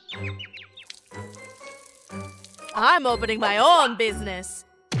us. I'm opening my own business.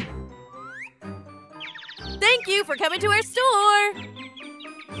 Thank you for coming to our store.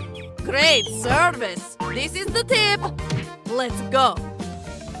 Great service. This is the tip. Let's go.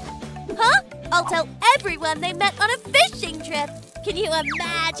 Huh? I'll tell everyone they met on a fishing trip. Can you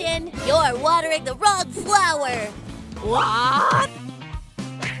imagine? You're watering the wrong flower. What?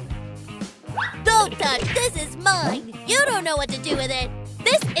 Don't touch. This is mine. You don't know what to do with it.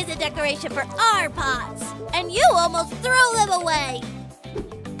 This is a decoration for our pots. And you almost threw them away.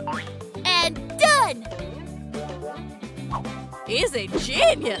 And done. He's a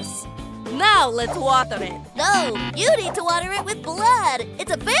genius. Now let's water it. No, you need to water it with blood.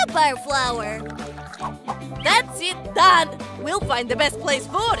 It's a vampire flower. That's it, done. We'll find the best place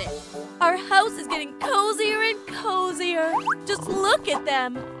for it. Our house is getting cozier and cozier. Just look at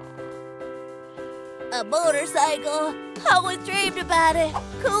them. A motorcycle. I always dreamed about it.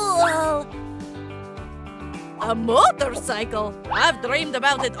 Cool. A motorcycle? I've dreamed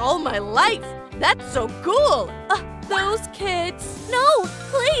about it all my life. That's so cool. Those kids. No,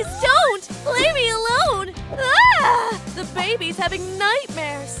 please don't. Leave me alone. Ah! The baby's having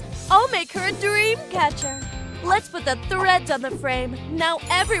nightmares. I'll make her a dream catcher. Let's put the threads on the frame. Now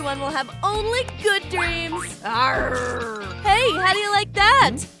everyone will have only good dreams. Arr. Hey, how do you like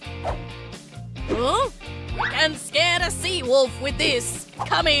that? Huh? You can scare a sea wolf with this.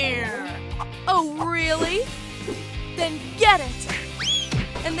 Come here. Oh, really? Then get it.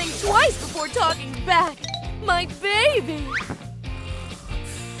 And think twice before talking back. My baby.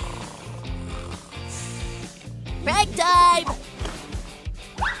 Break time.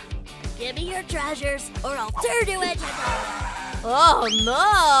 Give me your treasures, or I'll turn you into gold. Oh,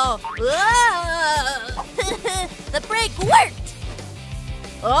 no. Ah. The break worked.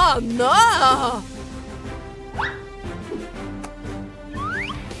 Oh, no.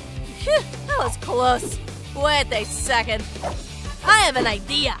 Phew, that was close. Wait a second. I have an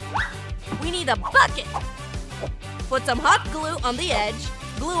idea. We need a bucket. Put some hot glue on the edge,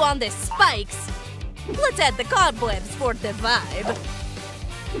 glue on the spikes. Let's add the cobwebs for the vibe.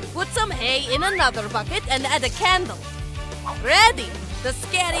 Put some hay in another bucket and add a candle. Ready! The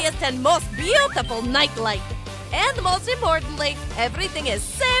scariest and most beautiful nightlight. And most importantly, everything is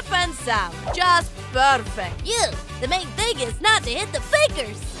safe and sound. Just perfect. The main thing is not to hit the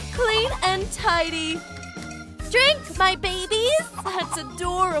fakers. Clean and tidy. Drink, my babies. That's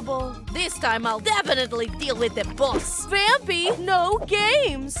adorable. This time I'll definitely deal with the boss. Vampy, no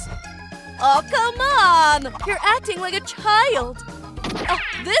games. Oh, come on. You're acting like a child. Oh,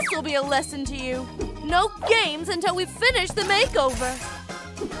 this will be a lesson to you. No games until we finish the makeover.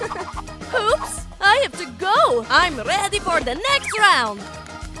 Oops, I have to go. I'm ready for the next round.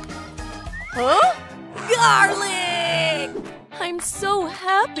 Huh? Garlic! I'm so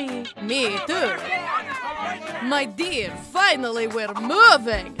happy. Me too. My dear, finally we're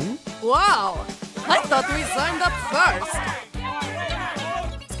moving. Wow, I thought we signed up first.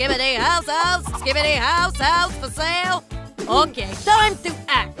 Skibbity house for sale. Okay, time to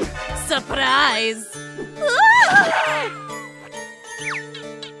act. Surprise!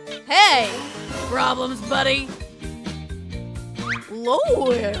 Hey, problems, buddy?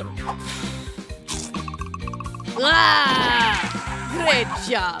 Lower. Great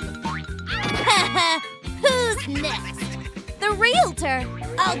job. Who's next? The realtor.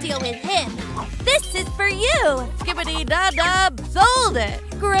 I'll deal with him. This is for you. Skibbity-da-dub, sold it.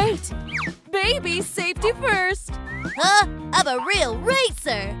 Great. Baby, safety first. Huh? I'm a real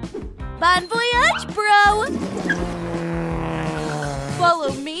racer. Bon voyage, bro.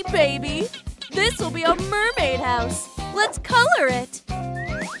 Follow me, baby. This will be a mermaid house. Let's color it.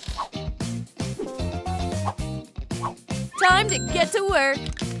 Time to get to work.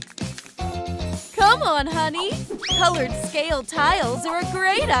 Come on, honey. Colored scale tiles are a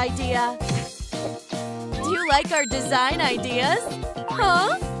great idea. Do you like our design ideas?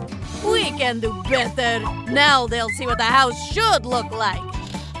 Huh? We can do better. Now they'll see what the house should look like.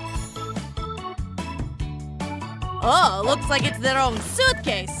 Oh, looks like it's their own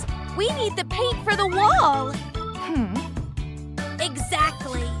suitcase. We need the paint for the wall.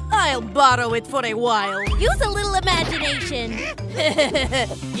 Exactly. I'll borrow it for a while. Use a little imagination.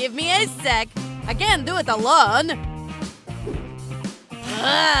 Give me a sec. I can't do it alone.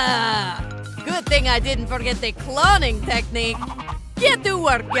 Good thing I didn't forget the cloning technique. Get to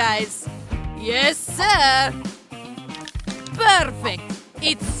work, guys. Yes, sir. Perfect.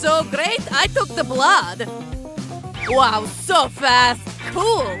 It's so great, I took the blood. Wow, so fast.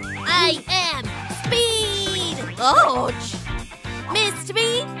 Cool. I am Speed. Ouch. Missed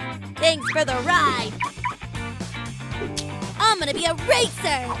me? Thanks for the ride. I'm gonna be a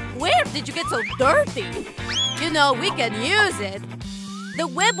racer. Where did you get so dirty? You know, we can use it. The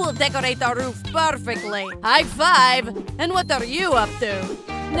web will decorate our roof perfectly. High five. And what are you up to?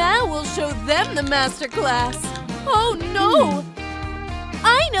 Now we'll show them the master class. Oh, no.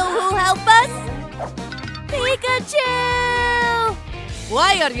 I know who'll help us. Pikachu!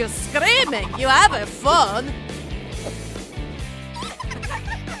 Why are you screaming? You have a phone.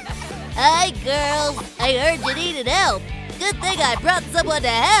 Hi, girls. I heard you needed help. Good thing I brought someone to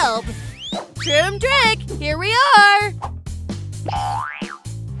help. Troom trick. Here we are.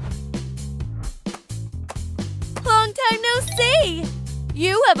 Long time no see.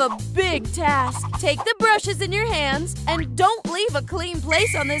 You have a big task. Take the brushes in your hands and don't leave a clean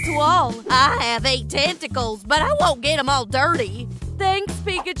place on this wall. I have 8 tentacles, but I won't get them all dirty. Thanks,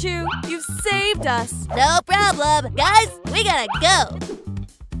 Pikachu. You've saved us. No problem. Guys, we gotta go.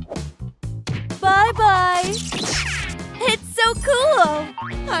 Bye-bye. It's so cool.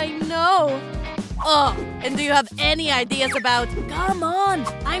 I know. Oh, and do you have any ideas about... Come on,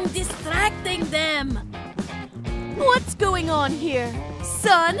 I'm distracting them. What's going on here?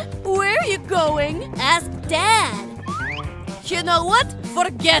 Son, where are you going? Ask Dad. You know what?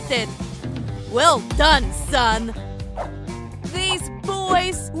 Forget it. Well done, son. These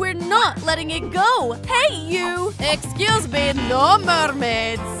boys, we're not letting it go. Hey, you. Excuse me, no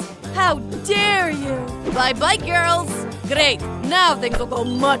mermaids. How dare you? Bye-bye, girls. Great, now things will go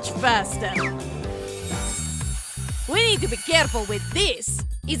much faster. We need to be careful with this.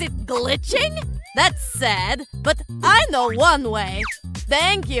 Is it glitching? That's sad, but I know one way.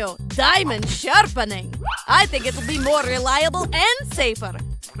 Thank you, diamond sharpening. I think it'll be more reliable and safer.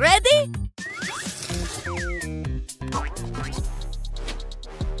 Ready?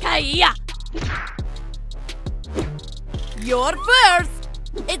 Kaya! You're first.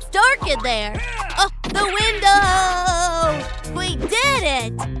 It's dark in there. Oh, the window! We did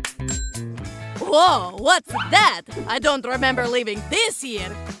it! Whoa, what's that? I don't remember leaving this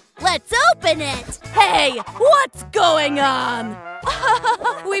here. Let's open it! Hey, what's going on?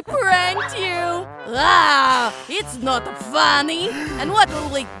 We pranked you! Ah, it's not funny! And what will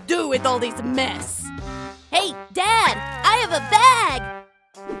we do with all this mess? Hey, Dad, I have a bag!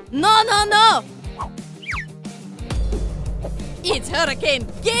 No, no, no! It's Hurricane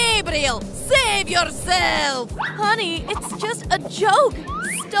Gabriel! Save yourself! Honey, it's just a joke!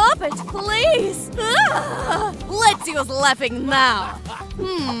 Stop it, please! Ah, let's use laughing now!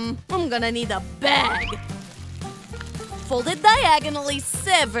 I'm gonna need a bag. Fold it diagonally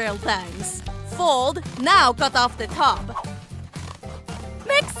several times. Fold, now cut off the top.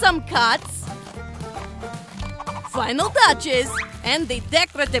 Make some cuts. Final touches, and the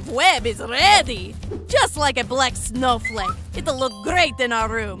decorative web is ready. Just like a black snowflake. It'll look great in our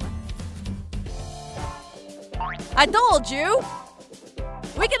room. I told you!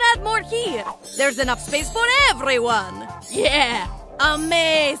 We can add more here. There's enough space for everyone. Yeah,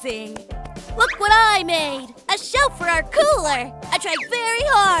 amazing. Look what I made! A shelf for our cooler! I tried very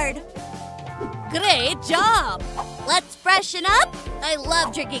hard! Great job! Let's freshen up! I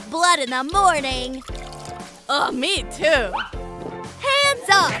love drinking blood in the morning! Oh, me too! Hands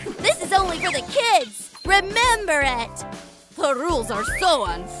off! This is only for the kids! Remember it! The rules are so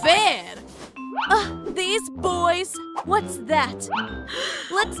unfair! These boys! What's that?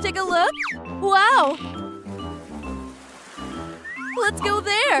 Let's take a look! Wow! Let's go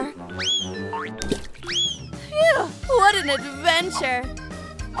there! Phew! What an adventure!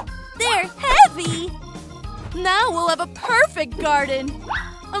 They're heavy! Now we'll have a perfect garden!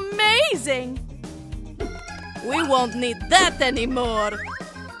 Amazing! We won't need that anymore!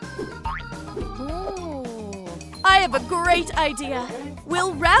 I have a great idea!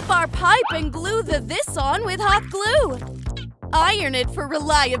 We'll wrap our pipe and glue this on with hot glue! Iron it for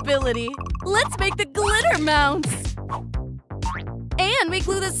reliability! Let's make the glitter mounts! And we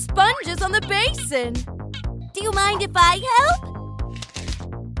glue the sponges on the basin! Do you mind if I help?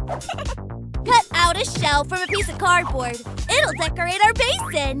 Cut out a shell from a piece of cardboard. It'll decorate our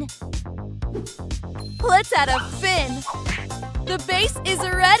basin. Let's add a fin. The base is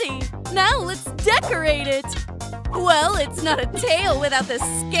ready. Now let's decorate it. Well, it's not a tail without the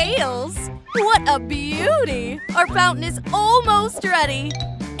scales. What a beauty. Our fountain is almost ready.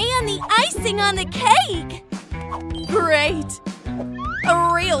 And the icing on the cake. Great.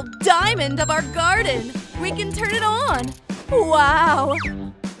 A real diamond of our garden. We can turn it on. Wow.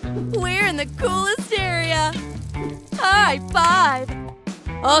 We're in the coolest area. High five.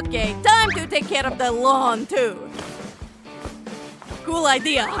 Okay, time to take care of the lawn too. Cool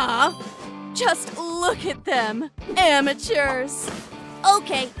idea, huh? Just look at them. Amateurs.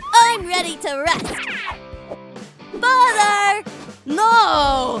 Okay, I'm ready to rest. Father!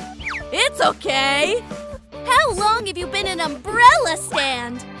 No! It's okay. How long have you been an umbrella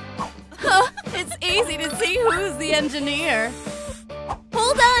stand? It's easy to see who's the engineer.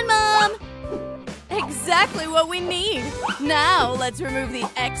 Hold on, Mom! Exactly what we need. Now let's remove the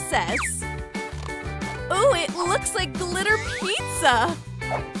excess. Ooh, it looks like glitter pizza.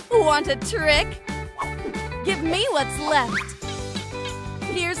 Want a trick? Give me what's left.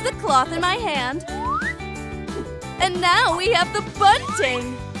 Here's the cloth in my hand. And now we have the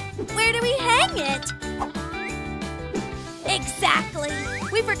bunting. Where do we hang it? Exactly.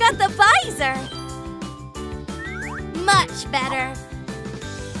 We forgot the visor. Much better.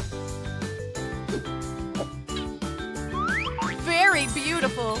 Very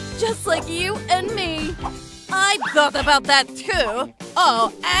beautiful, just like you and me. I thought about that too.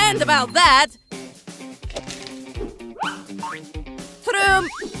 Oh, and about that. Troom,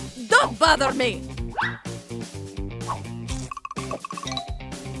 don't bother me.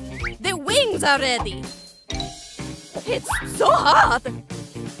 The wings are ready. It's so hot.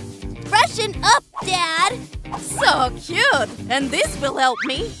 Freshen up, Dad. So cute. And this will help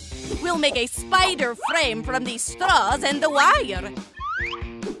me. We'll make a spider frame from these straws and the wire.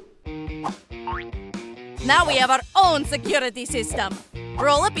 Now we have our own security system.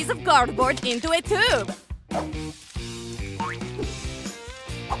 Roll a piece of cardboard into a tube.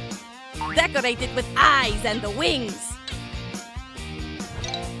 Decorate it with eyes and the wings.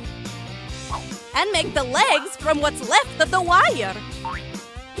 And make the legs from what's left of the wire.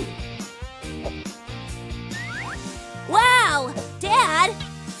 Wow! Dad!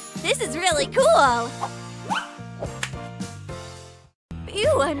 This is really cool!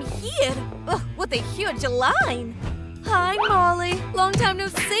 Ew, I'm here! Ugh, what a huge line! Hi, Molly. Long time no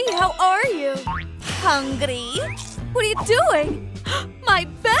see. How are you? Hungry? What are you doing? My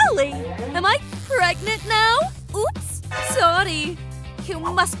belly! Am I pregnant now? Oops! Sorry. You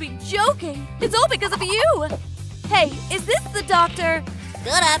must be joking. It's all because of you. Hey, is this the doctor?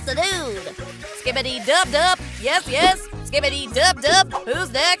 Good afternoon. Skibbity-dub-dub. Yes, yes. Skibbity-dub-dub.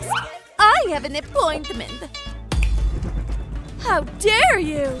 Who's next? I have an appointment. How dare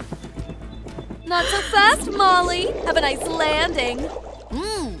you? Not so fast, Molly. Have a nice landing.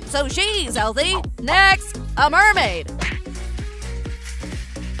 So she's healthy. Next, a mermaid.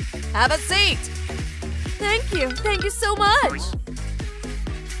 Have a seat. Thank you. Thank you so much.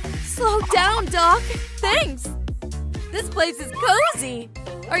 Slow down, Doc. Thanks. This place is cozy.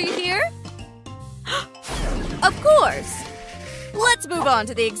 Are you here? Of course. Let's move on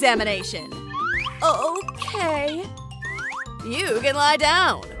to the examination. Okay. You can lie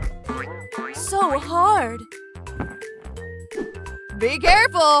down. So hard. Be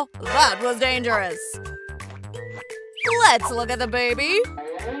careful. That was dangerous. Let's look at the baby.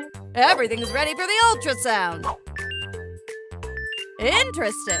 Everything's ready for the ultrasound.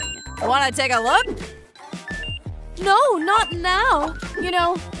 Interesting. Want to take a look? No, not now. You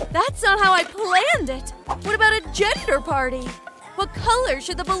know, that's not how I planned it. What about a gender party? What color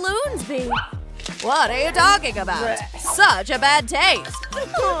should the balloons be? What are you talking about? Such a bad taste.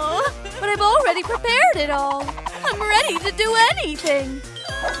 Aw, but I've already prepared it all. I'm ready to do anything.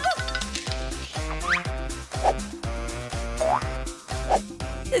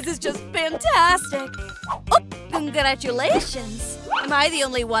 This is just fantastic. Oh, congratulations. Am I the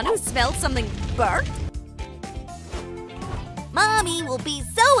only one who smelled something burnt? Mommy will be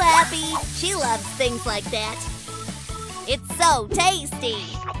so happy. She loves things like that. It's so tasty.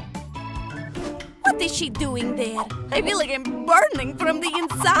 What is she doing there? I feel like I'm burning from the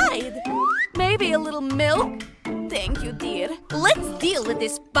inside. Maybe a little milk? Thank you, dear. Let's deal with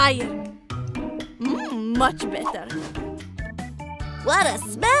this fire. Much better. What a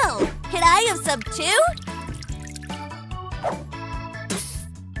smell! Can I have some too?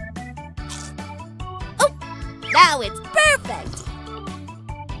 Oh, now it's perfect!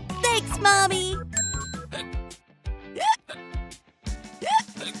 Thanks, Mommy!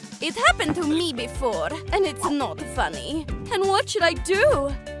 It happened to me before, and it's not funny. And what should I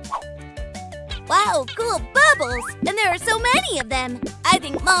do? Wow, cool bubbles! And there are so many of them! I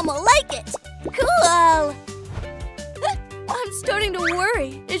think Mom will like it! Cool! I'm starting to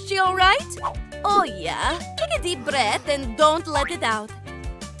worry. Is she all right? Oh, yeah. Take a deep breath and don't let it out.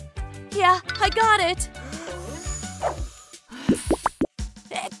 Yeah, I got it.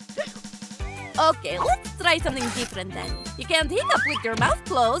 Okay, let's try something different then. You can't hiccup with your mouth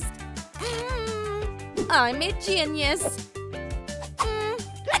closed. I'm a genius.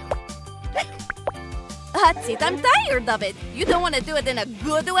 That's it, I'm tired of it. You don't want to do it in a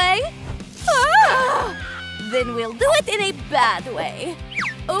good way? Then we'll do it in a bad way.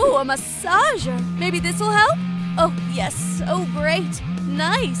 Oh, a massager. Maybe this will help? Oh, yes. Oh, great.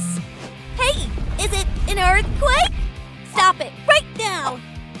 Nice. Hey, is it an earthquake? Stop it right now.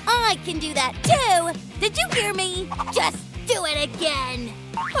 I can do that too. Did you hear me? Just do it again.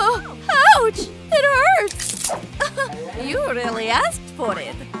 Oh, ouch! It hurts. You really asked for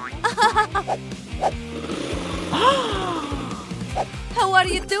it. How are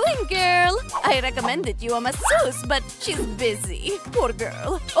you doing, girl? I recommended you a masseuse, but she's busy. Poor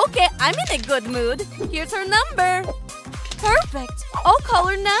girl. Okay, I'm in a good mood. Here's her number. Perfect. I'll call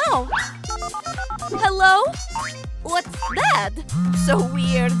her now. Hello? What's that? So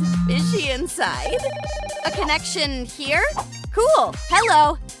weird. Is she inside? A connection here? Cool.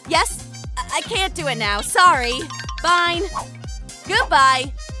 Hello. Yes? I can't do it now. Sorry. Fine.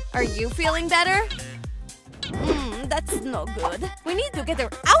 Goodbye. Are you feeling better? That's no good. We need to get her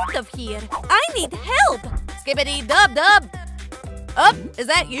out of here. I need help. Skibbity-dub-dub. Up, is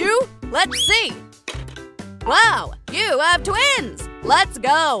that you? Let's see. Wow, you have twins. Let's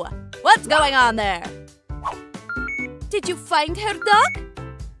go. What's going on there? Did you find her, Doc?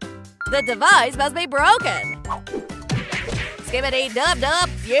 The device must be broken. Skibbity-dub-dub.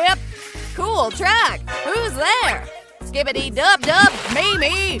 Yep. Cool track. Who's there? Skibbity-dub-dub.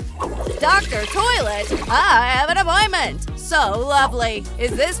 Me. Dr. Toilet, I have an appointment. So lovely.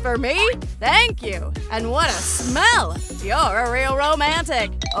 Is this for me? Thank you. And what a smell. You're a real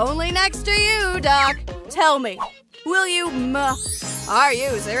romantic. Only next to you, Doc. Tell me, will you are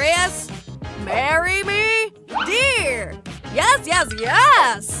you serious? Marry me? Dear.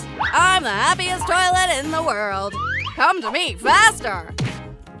 Yes. I'm the happiest toilet in the world. Come to me faster.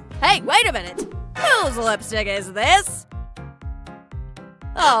 Hey, wait a minute. Whose lipstick is this?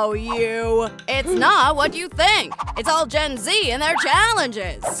 Oh, you. It's not what you think. It's all Gen Z and their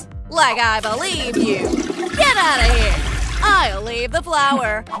challenges. Like I believe you. Get out of here. I'll leave the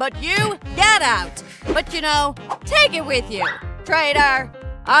flower, but you get out. But you know, take it with you. Traitor,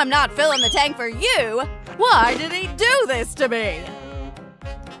 I'm not filling the tank for you. Why did he do this to me?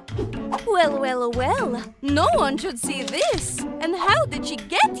 Well, well, well. No one should see this. And how did she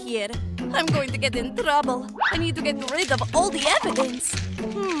get here? I'm going to get in trouble. I need to get rid of all the evidence.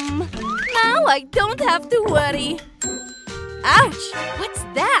 Now I don't have to worry. Ouch! What's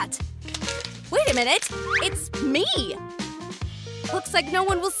that? Wait a minute. It's me. Looks like no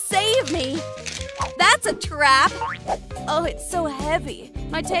one will save me. That's a trap. Oh, it's so heavy.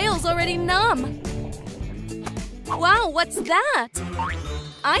 My tail's already numb. Wow, what's that?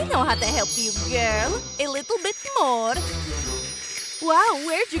 I know how to help you, girl. A little bit more. Wow,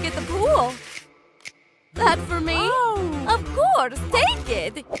 where'd you get the pool? That for me? Oh. Of course, take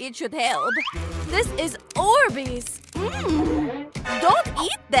it. It should help. This is Orbeez. Don't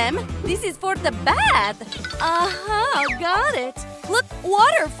eat them. This is for the bath. Got it. Look,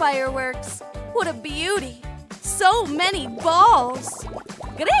 water fireworks. What a beauty. So many balls.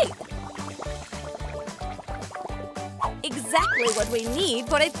 Great. Exactly what we need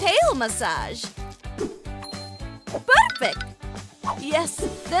for a tail massage. Perfect. Yes,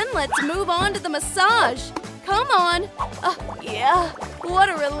 then let's move on to the massage. Come on. Yeah, what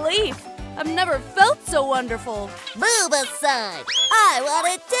a relief. I've never felt so wonderful. Boob massage. I want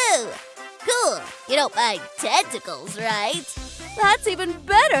it too. Cool. You don't mind tentacles, right? That's even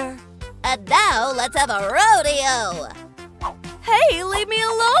better. And now let's have a rodeo. Hey, leave me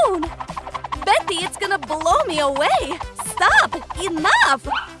alone. Betty, it's gonna blow me away. Stop. Enough.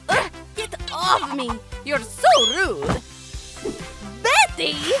 Get off me. You're so rude.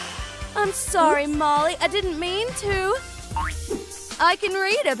 Betty! I'm sorry, Molly. I didn't mean to. I can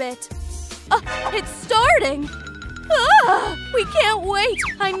read a bit. It's starting. We can't wait.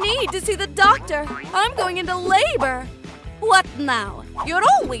 I need to see the doctor. I'm going into labor. What now? You're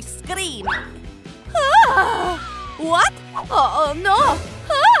always screaming. What? Oh, no.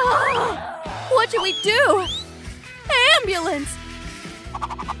 What should we do? Ambulance!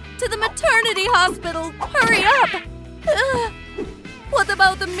 To the maternity hospital. Hurry up. What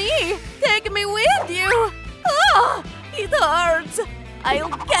about me? Take me with you. It hurts. I'll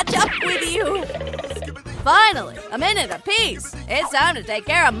catch up with you. Finally, a minute apiece. It's time to take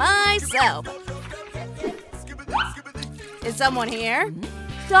care of myself. Is someone here?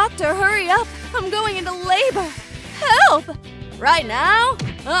 Doctor, hurry up. I'm going into labor. Help! Right now?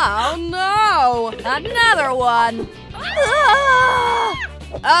 Oh no! Another one!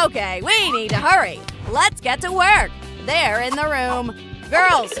 Okay, we need to hurry. Let's get to work. They're in the room.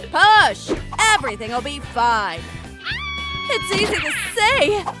 Girls, push! Everything will be fine. It's easy to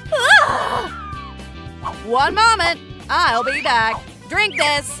say. One moment. I'll be back. Drink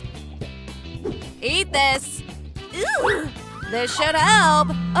this. Eat this. Ew. This should help.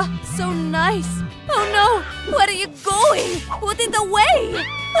 So nice. Oh no! Where are you going? Put it away!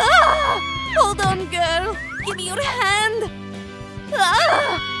 Hold on, girl. Give me your hand.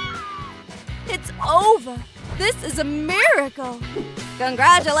 It's over. This is a miracle.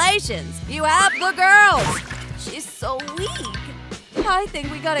 Congratulations. You have the girls. She's so weak. I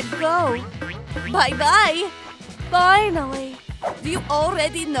think we gotta go. Bye-bye. Finally. Do you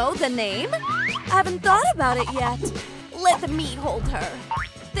already know the name? I haven't thought about it yet. Let me hold her.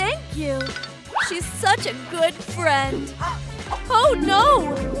 Thank you. She's such a good friend. Oh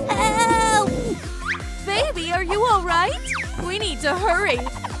no! Help! Baby, are you all right? We need to hurry.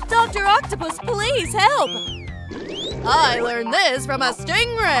 Dr. Octopus, please help! I learned this from a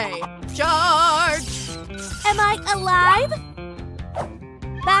stingray. Charge! Am I alive?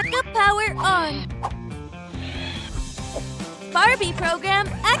 Backup power on. Barbie program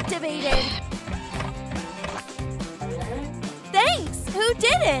activated. Thanks! Who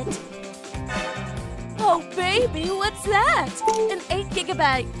did it? Oh, baby, what's that? An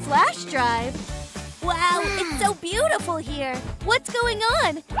 8GB flash drive. Wow, it's so beautiful here. What's going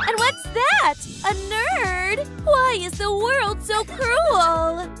on? And what's that? A nerd? Why is the world so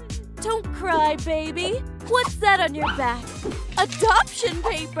cruel? Don't cry, baby. What's that on your back? Adoption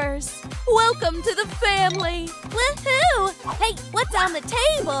papers. Welcome to the family. Woohoo! Hey, what's on the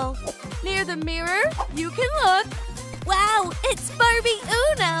table? Near the mirror, you can look. Wow, it's Barbie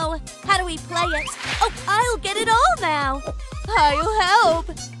Uno! How do we play it? Oh, I'll get it all now! I'll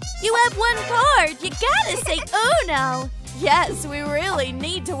help! You have one card! You gotta say Uno! Yes, we really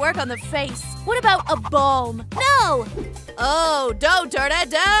need to work on the face. What about a balm? No! Oh, don't turn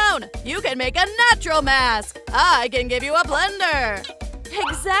it down! You can make a natural mask! I can give you a blender!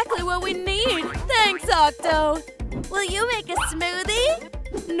 Exactly what we need! Thanks, Octo! Will you make a smoothie?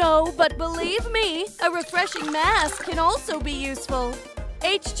 No, but believe me, a refreshing mask can also be useful.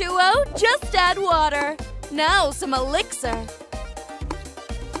 H2O, just add water. Now some elixir.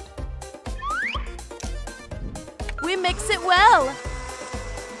 We mix it well.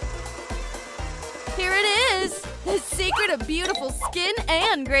 Here it is! The secret of beautiful skin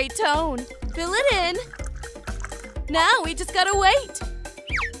and great tone. Fill it in. Now we just gotta wait.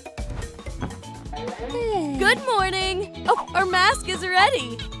 Good morning! Oh, our mask is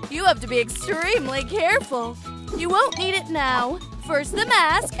ready. You have to be extremely careful. You won't need it now. First the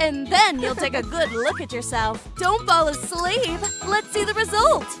mask, and then you'll take a good look at yourself. Don't fall asleep. Let's see the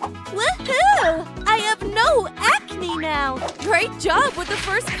result. Woohoo! I have no acne now. Great job with the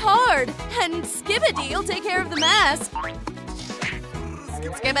first card. And Skibbity will take care of the mask.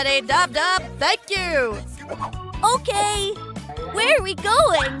 Skibbity dub dub, thank you. Okay. Where are we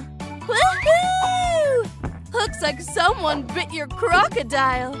going? Woohoo! Looks like someone bit your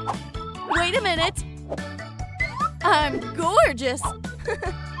crocodile. Wait a minute. I'm gorgeous.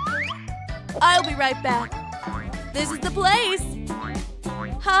 I'll be right back. This is the place.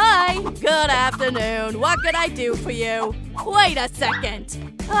 Hi. Good afternoon. What can I do for you? Wait a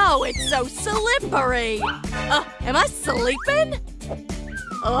second. Oh, it's so slippery. Am I sleeping?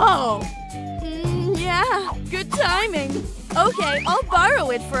 Oh. Yeah, good timing. Okay, I'll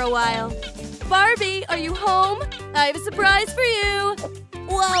borrow it for a while. Barbie, are you home? I have a surprise for you.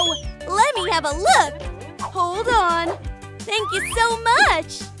 Whoa, let me have a look. Hold on. Thank you so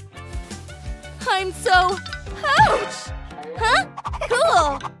much. I'm so… Ouch! Huh?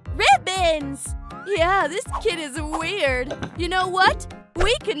 Cool. Ribbons. Yeah, this kid is weird. You know what?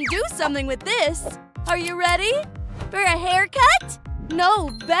 We can do something with this. Are you ready? For a haircut? No,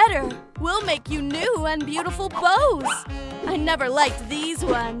 better. We'll make you new and beautiful bows. I never liked these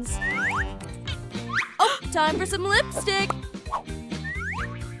ones. Oh, time for some lipstick.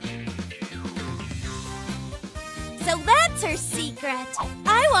 So that's her secret.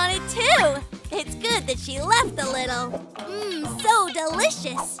 I want it too. It's good that she left a little. Mmm, so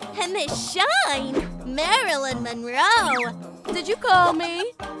delicious. And this shine. Marilyn Monroe. Did you call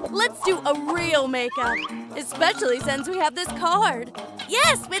me? Let's do a real makeup, especially since we have this card.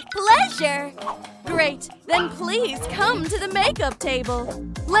 Yes, with pleasure. Great. Then please come to the makeup table.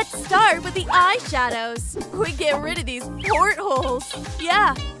 Let's start with the eyeshadows. We get rid of these portholes.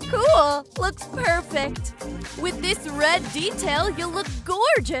 Yeah, cool. Looks perfect. With this red detail, you'll look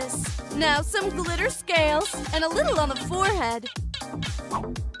gorgeous. Now some glitter scales and a little on the forehead.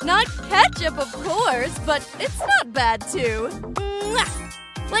 Not ketchup, of course, but it's not bad too. Mwah!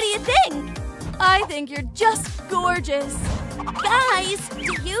 What do you think? I think you're just gorgeous. Guys,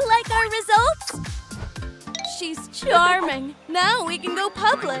 do you like our results? She's charming. Now we can go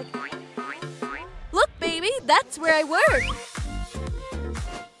public. Look, baby, that's where I work.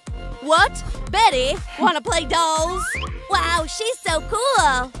 What? Betty? Wanna play dolls? Wow, she's so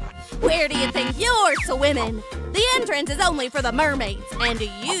cool. Where do you think you're swimming? The entrance is only for the mermaids, and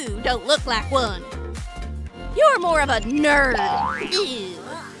you don't look like one. You're more of a nerd. Ew.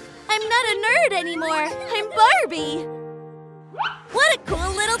 I'm not a nerd anymore. I'm Barbie. What a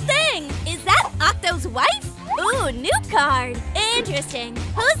cool little thing. Is that Octo's wife? Ooh, new card. Interesting.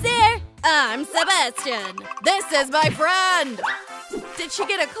 Who's there? I'm Sebastian. This is my friend. Did she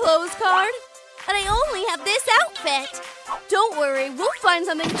get a clothes card? But I only have this outfit. Don't worry, we'll find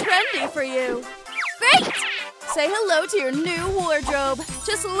something trendy for you. Great! Say hello to your new wardrobe.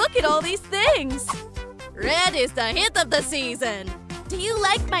 Just look at all these things. Red is the hit of the season. Do you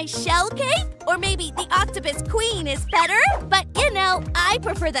like my shell cape? Or maybe the Octopus Queen is better? But you know, I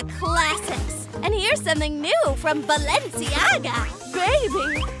prefer the classics. And here's something new from Balenciaga.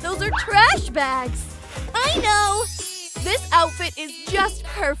 Baby, those are trash bags. I know. This outfit is just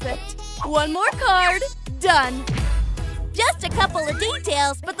perfect. One more card. Done. Just a couple of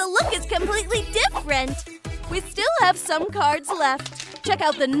details, but the look is completely different. We still have some cards left. Check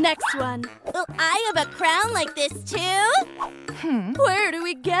out the next one. Will I have a crown like this too? Where do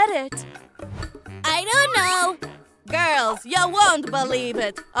we get it? I don't know. Girls, you won't believe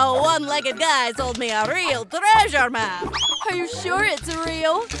it. A one-legged guy sold me a real treasure map. Are you sure it's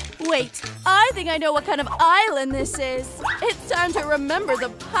real? Wait, I think I know what kind of island this is. It's time to remember the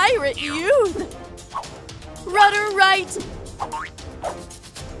pirate youth. Rudder right.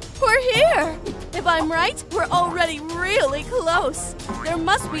 We're here. If I'm right, we're already really close. There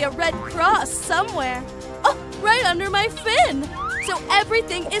must be a red cross somewhere. Oh, right under my fin. So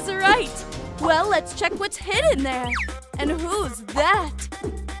everything is right. Well, let's check what's hidden there. And who's that?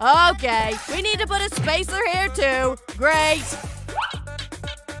 Okay, we need to put a spacer here too. Great.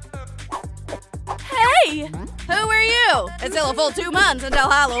 Hey! Who are you? It's still a full 2 months until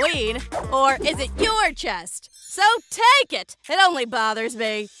Halloween. Or is it your chest? So take it. It only bothers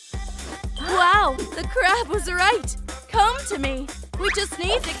me. Wow, the crab was right. Come to me. We just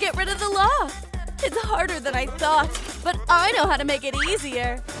need to get rid of the law. It's harder than I thought, but I know how to make it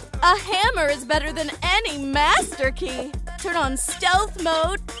easier. A hammer is better than any master key. Turn on stealth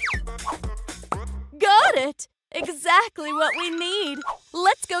mode. Got it! Exactly what we need.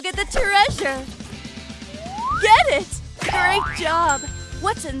 Let's go get the treasure. Get it! Great job.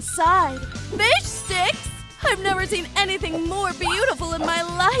 What's inside? Fish sticks? I've never seen anything more beautiful in my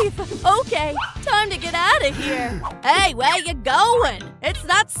life. Okay, time to get out of here. Hey, where you going? It's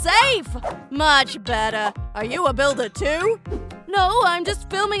not safe. Much better. Are you a builder too? No, I'm just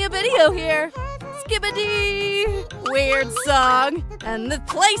filming a video here. Skibbity! Weird song. And the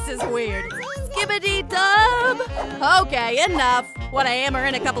place is weird. Skibbity dub. Okay, enough. Want to hammer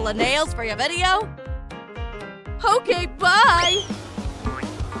in a couple of nails for your video? Okay, bye.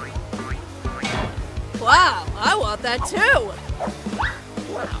 Wow, I want that too!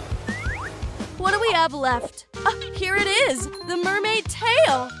 What do we have left? Here it is! The mermaid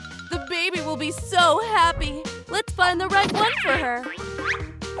tail! The baby will be so happy! Let's find the right one for her!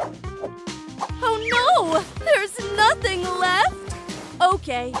 Oh no! There's nothing left!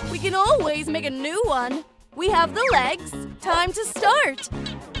 Okay, we can always make a new one! We have the legs! Time to start!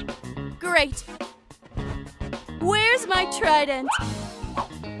 Great! Where's my trident?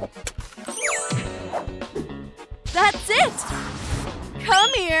 That's it!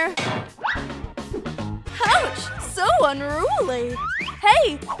 Come here! Ouch! So unruly!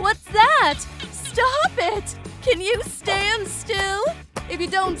 Hey, what's that? Stop it! Can you stand still? If you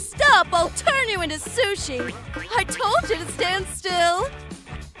don't stop, I'll turn you into sushi! I told you to stand still!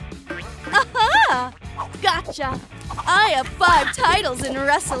 Aha! Gotcha! I have 5 titles in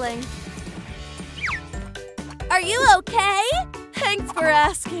wrestling! Are you okay? Thanks for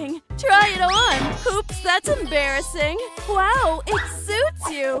asking. Try it on. Oops, that's embarrassing. Wow, it suits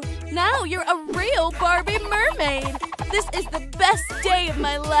you. Now you're a real Barbie mermaid. This is the best day of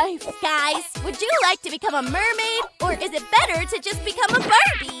my life. Guys, would you like to become a mermaid? Or is it better to just become a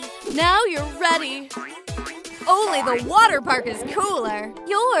Barbie? Now you're ready. Only the water park is cooler.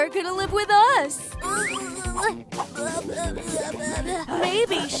 You're gonna live with us.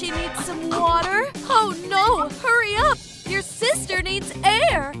 Maybe she needs some water. Oh no, hurry up. Your sister needs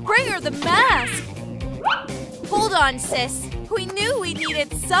air! Bring her the mask! Hold on, sis. We knew we'd need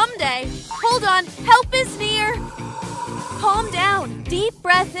it someday. Hold on, help is near! Calm down. Deep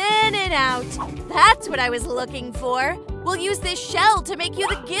breath in and out. That's what I was looking for. We'll use this shell to make you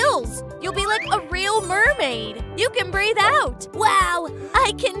the gills. You'll be like a real mermaid. You can breathe out. Wow,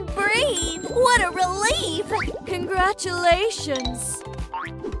 I can breathe! What a relief! Congratulations!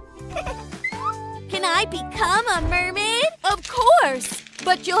 Can I become a mermaid? Of course!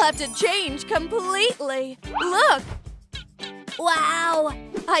 But you'll have to change completely. Look! Wow!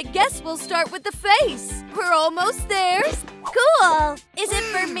 I guess we'll start with the face. We're almost there. Cool! Is it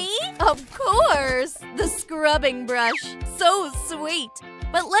for me? Of course! The scrubbing brush. So sweet.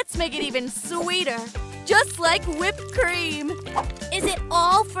 But let's make it even sweeter. Just like whipped cream. Is it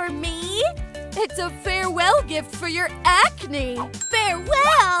all for me? It's a farewell gift for your acne.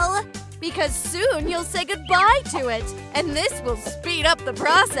 Farewell! Because soon you'll say goodbye to it, and this will speed up the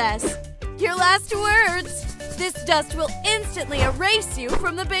process. Your last words. This dust will instantly erase you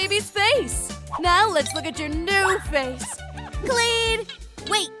from the baby's face. Now let's look at your new face. Clean!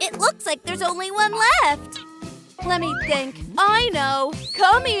 Wait, it looks like there's only one left. Let me think. I know.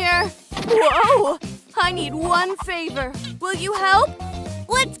 Come here. Whoa! I need one favor. Will you help?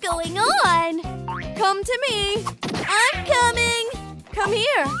 What's going on? Come to me. I'm coming. Come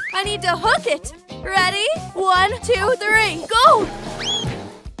here. I need to hook it. Ready? 1, 2, 3. Go!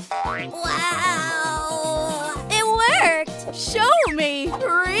 Wow! It worked! Show me.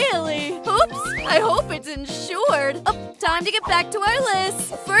 Really? Oops. I hope it's insured. Oh, time to get back to our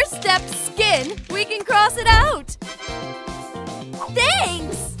list. First step, skin. We can cross it out.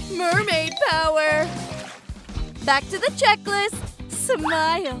 Thanks! Mermaid power. Back to the checklist.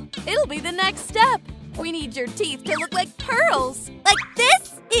 Smile. It'll be the next step. We need your teeth to look like pearls. Like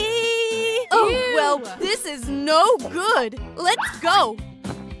this? Oh, well, this is no good. Let's go.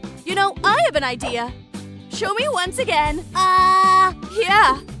 You know, I have an idea. Show me once again.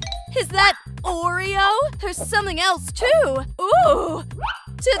 Yeah. Is that Oreo? There's something else, too. Ooh.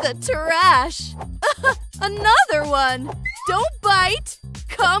 To the trash. Another one. Don't bite.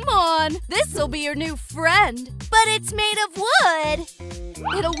 Come on. This'll be your new friend. But it's made of wood.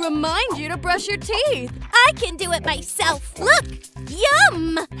 It'll remind you to brush your teeth. I can do it myself. Look!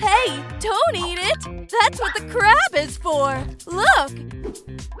 Yum! Hey, don't eat it. That's what the crab is for. Look.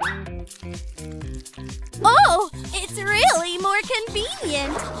 Oh, it's really more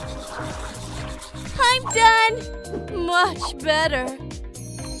convenient. I'm done. Much better.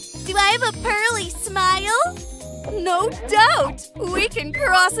 Do I have a pearly smile? No doubt! We can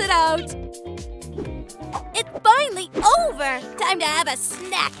cross it out! It's finally over! Time to have a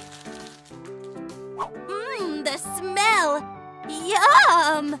snack! Mmm, the smell!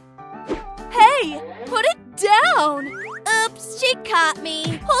 Yum! Hey, put it down! Oops, she caught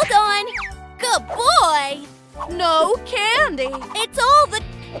me. Hold on. Good boy! No candy! It's all the...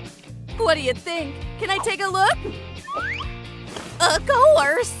 What do you think? Can I take a look? Of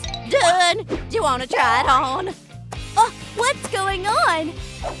course! Done! Do you want to try it on? Oh, what's going on?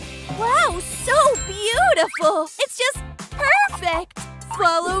 Wow, so beautiful! It's just perfect!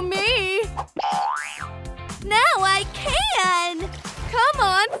 Follow me! Now I can! Come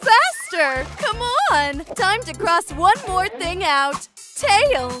on, faster! Come on! Time to cross one more thing out.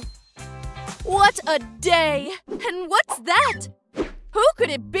 Tail! What a day! And what's that? Who could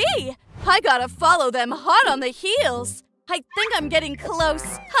it be? I gotta follow them hot on the heels. I think I'm getting close.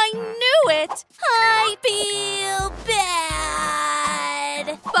 I knew it! I feel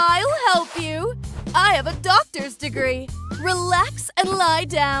bad! I'll help you. I have a doctor's degree. Relax and lie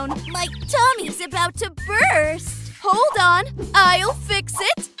down. My tummy's about to burst! Hold on, I'll fix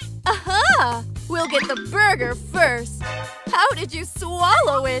it. Aha! We'll get the burger first. How did you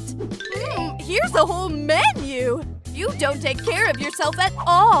swallow it? Here's a whole menu. You don't take care of yourself at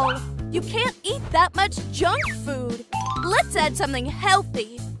all. You can't eat that much junk food. Let's add something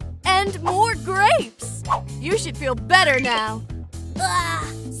healthy. And more grapes. You should feel better now.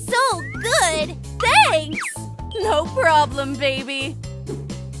 So good! Thanks! No problem, baby.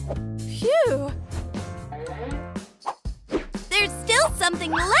 Phew. There's still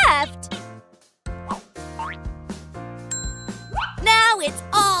something left. Now it's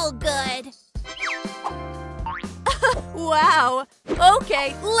all good. Wow.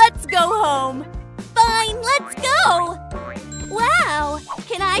 Okay, let's go home. Fine, let's go. Wow,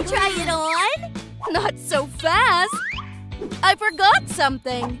 can I try it on? Not so fast. I forgot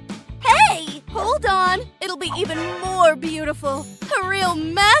something. Hey! Hold on. It'll be even more beautiful. A real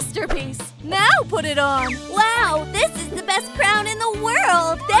masterpiece. Now put it on. Wow, this is the best crown in the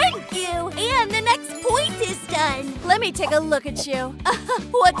world. Thank you. And the next point is done. Let me take a look at you.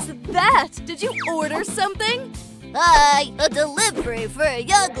 What's that? Did you order something? Hi, a delivery for a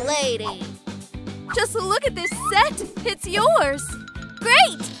young lady. Just look at this set. It's yours.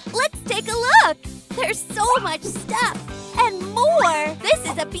 Great! Let's take a look. There's so much stuff. And more! This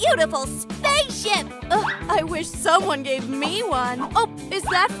is a beautiful spaceship! I wish someone gave me one. Oh, is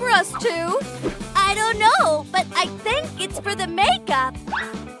that for us too? I don't know, but I think it's for the makeup.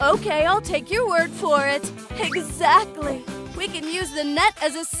 Okay, I'll take your word for it. Exactly. We can use the net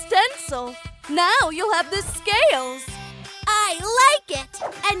as a stencil. Now you'll have the scales. I like it.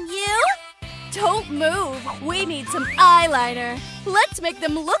 And you? Don't move. We need some eyeliner. Let's make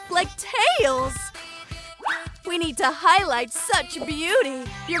them look like tails. We need to highlight such beauty.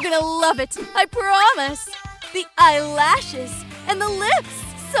 You're gonna love it, I promise. The eyelashes and the lips,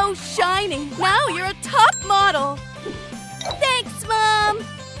 so shiny. Now you're a top model. Thanks, Mom.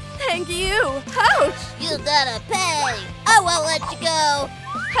 Thank you. Ouch. You gotta pay. I won't let you go.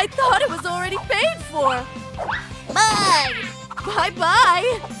 I thought it was already paid for. Bye.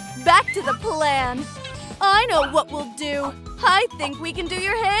 Bye-bye. Back to the plan. I know what we'll do. I think we can do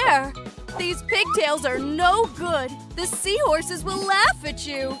your hair. These pigtails are no good. The seahorses will laugh at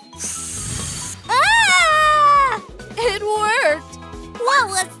you. Ah! It worked. What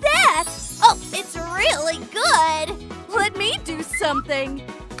was that? Oh, it's really good. Let me do something.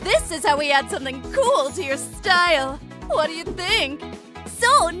 This is how we add something cool to your style. What do you think?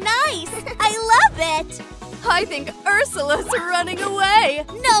 So nice. I love it. I think Ursula's running away.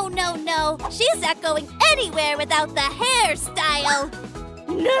 No, no, no. She's not going anywhere without the hairstyle.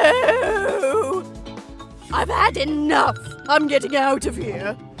 No! I've had enough. I'm getting out of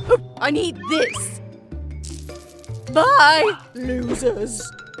here. I need this. Bye,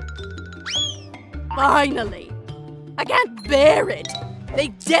 losers. Finally. I can't bear it. They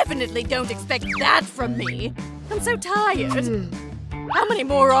definitely don't expect that from me. I'm so tired. How many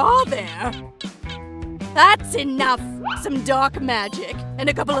more are there? That's enough. Some dark magic and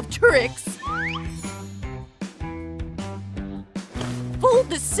a couple of tricks. Fold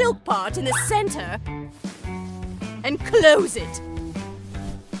the silk part in the center and close it.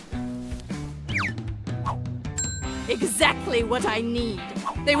 Exactly what I need.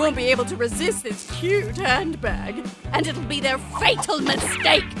 They won't be able to resist this cute handbag, and it'll be their fatal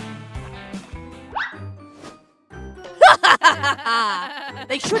mistake.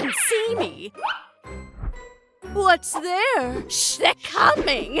 They shouldn't see me. What's there? Shh, they're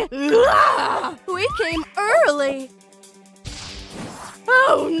coming. We came early.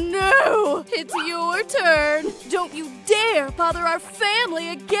 Oh no! It's your turn! Don't you dare bother our family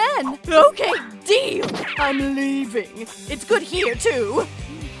again! Okay, deal! I'm leaving. It's good here, too.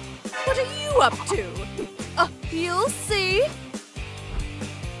 What are you up to? You'll see.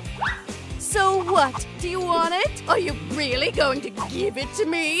 So what? Do you want it? Are you really going to give it to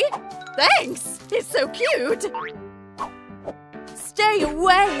me? Thanks! It's so cute! Stay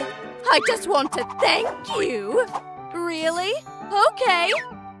away! I just want to thank you! Really? Okay!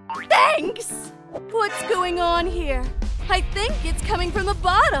 Thanks! What's going on here? I think it's coming from the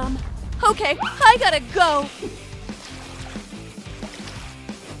bottom. Okay, I gotta go.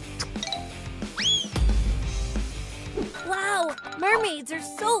 Wow, mermaids are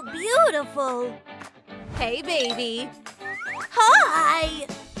so beautiful. Hey, baby. Hi!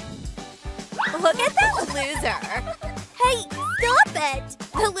 Look at that loser. Hey, stop it!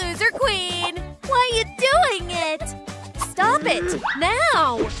 The loser queen! Why are you doing it? Stop it!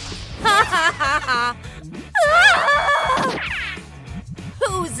 Now! Ha ha ha ha!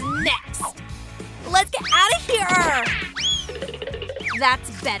 Who's next? Let's get out of here! That's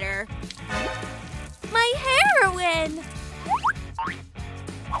better. My heroine!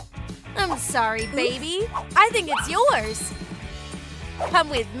 I'm sorry, baby. I think it's yours. Come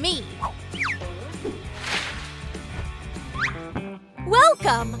with me.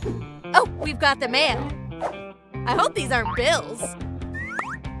 Welcome! Oh, we've got the mail. I hope these aren't bills.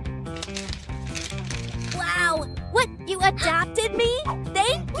 Wow! What, you adopted me?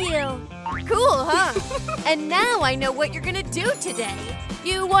 Thank you! Cool, huh? And now I know what you're gonna do today.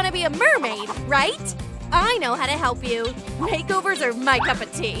 You want to be a mermaid, right? I know how to help you. Makeovers are my cup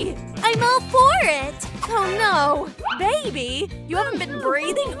of tea. I'm all for it! Oh no! Baby, you haven't been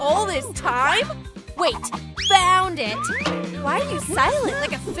breathing all this time? Wait, found it! Why are you silent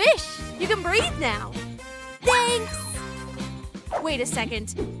like a fish? You can breathe now. Thanks! Wait a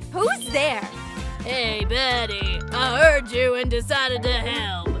second. Who's there? Hey, Betty, I heard you and decided to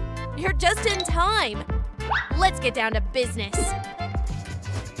help. You're just in time. Let's get down to business.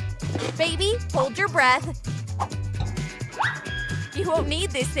 Baby, hold your breath. You won't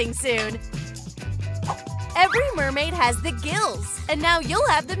need this thing soon. Every mermaid has the gills, and now you'll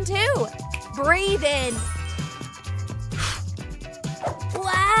have them too. Breathe in.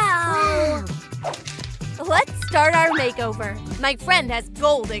 Wow! Let's start our makeover. My friend has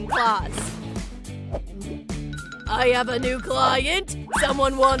golden claws. I have a new client.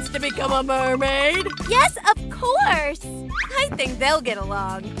 Someone wants to become a mermaid. Yes, of course! I think they'll get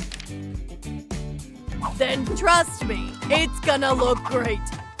along. Then trust me, it's gonna look great.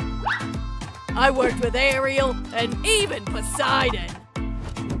 I worked with Ariel and even Poseidon.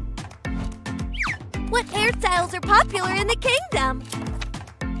 What hairstyles are popular in the kingdom?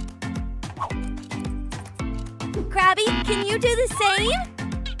 Krabby, can you do the same?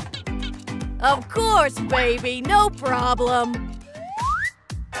 Of course, baby, no problem.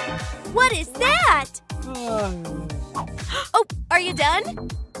 What is that? Oh, are you done?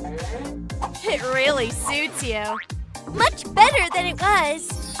 It really suits you. Much better than it was.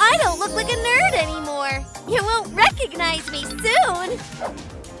 I don't look like a nerd anymore. You won't recognize me soon.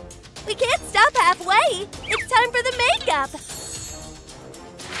 We can't stop halfway. It's time for the makeup.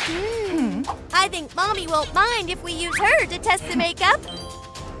 I think Mommy won't mind if we use her to test the makeup.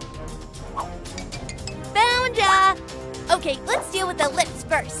 Found ya! Okay, let's deal with the lips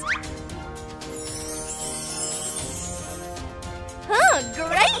first. Huh,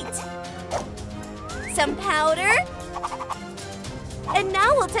 great! Some powder. And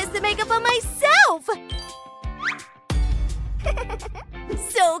now we'll test the makeup on myself!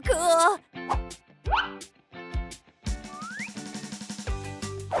 So cool!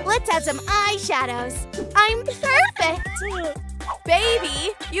 Let's add some eyeshadows. I'm perfect!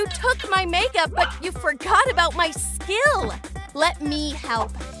 Baby, you took my makeup, but you forgot about my skill. Let me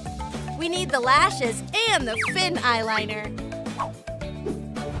help. We need the lashes and the fin eyeliner.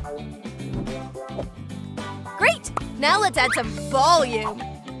 Great! Now let's add some volume.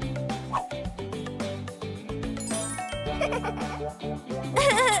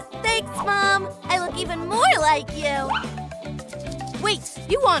 Thanks, Mom. I look even more like you. Wait,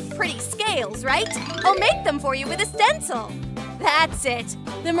 you want pretty scales, right? I'll make them for you with a stencil. That's it.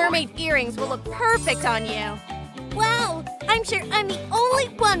 The mermaid earrings will look perfect on you. Wow, I'm sure I'm the only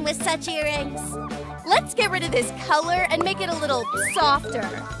one with such earrings. Let's get rid of this color and make it a little softer.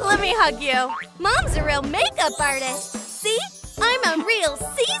 Let me hug you. Mom's a real makeup artist. See? I'm a real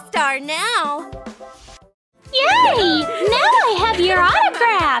sea star now. Yay! Now I have your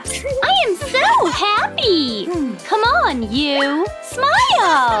autographs! I am so happy! Come on, you!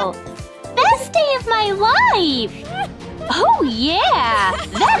 Smile! Best day of my life! Oh yeah!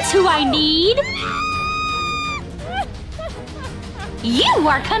 That's who I need! You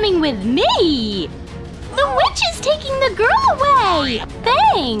are coming with me! The witch is taking the girl away!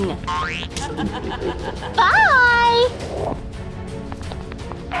 Bang! Bye!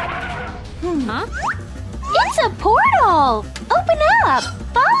 Huh? It's a portal! Open up!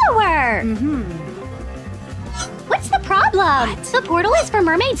 Follow her! What's the problem? The portal is for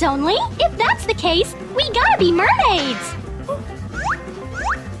mermaids only? If that's the case, we gotta be mermaids!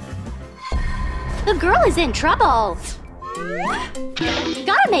 The girl is in trouble!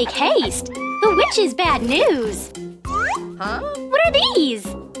 Gotta make haste! The witch is bad news! Huh? What are these?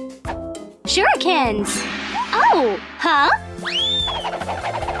 Shurikens! Oh, huh?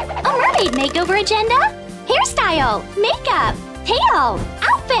 A mermaid makeover agenda? Hairstyle, makeup, tail,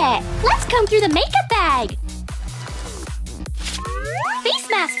 outfit! Let's comb through the makeup bag! Face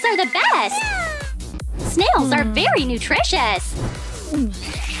masks are the best! Snails are very nutritious!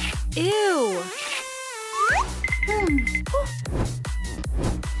 Ew.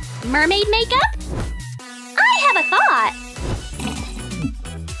 Mermaid makeup? I have a thought!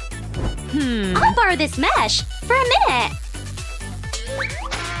 I'll borrow this mesh for a minute!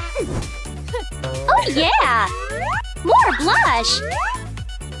 Oh yeah! More blush!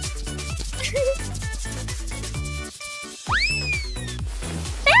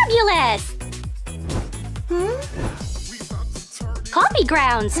 Fabulous! Coffee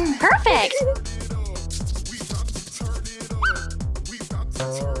grounds! Perfect!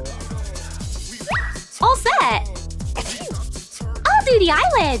 All set! I'll do the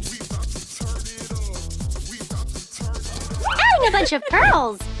eyelids! Adding a bunch of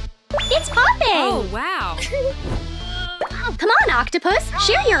pearls! It's popping! Oh, wow. Come on, Octopus!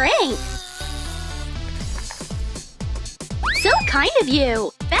 Share your ink! So kind of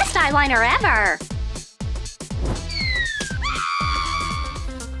you! Best eyeliner ever!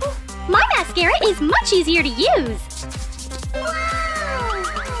 My mascara is much easier to use!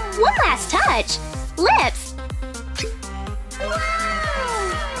 One last touch! Lips!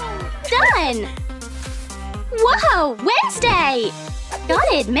 Done! Whoa! Wednesday!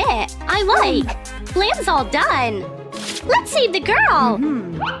 Gotta admit, I like! Glam's all done! Let's save the girl!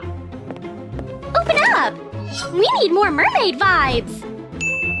 Open up! We need more mermaid vibes!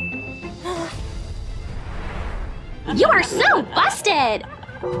 You are so busted!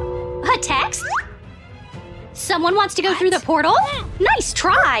 A text? Someone wants to go through the portal? Nice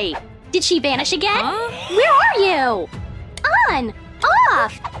try! Did she vanish again? Where are you? On!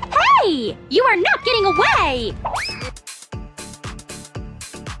 Off! Hey! You are not getting away!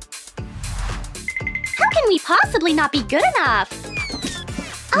 How can we possibly not be good enough?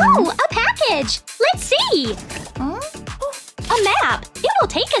 Oh, a package! Let's see! A map! It will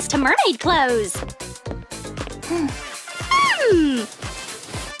take us to mermaid clothes!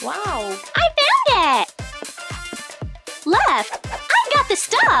 Wow. I found it! Left! I got the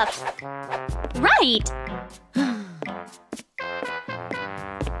stuff! Right!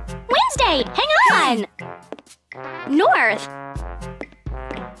 Wednesday! Hang on! North!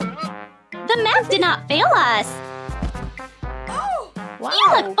 The map did not fail us! Wow. You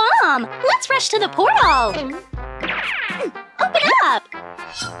look bomb! Let's rush to the portal! Open up!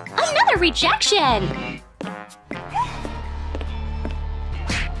 Another rejection!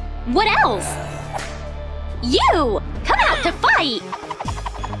 What else? You! Come out to fight!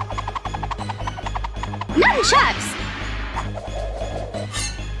 Nunchucks!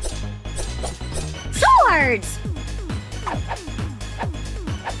 Swords!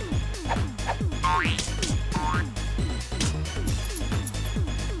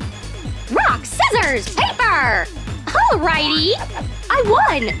 Rock, scissors, paper! Alrighty! I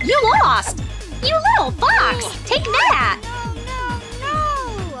won! You lost! You little fox! Take that!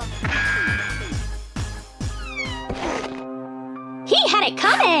 He had it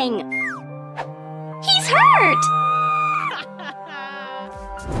coming! He's hurt!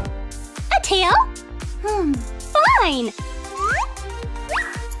 A tail? Fine!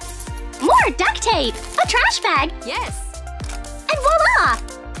 More duct tape! A trash bag! Yes. And voila!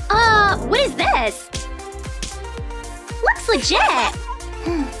 What is this? Looks legit!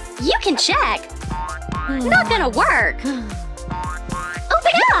 You can check! Not gonna work!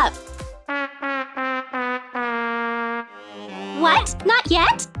 Open up! What? Not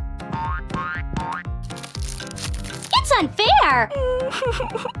yet? It's unfair!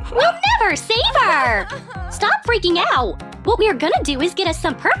 We'll never save her! Stop freaking out! What we are gonna do is get us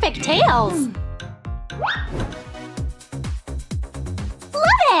some perfect tails!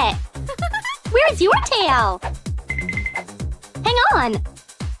 Love it! Where's your tail? Hang on!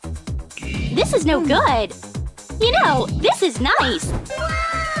 This is no good! You know, this is nice.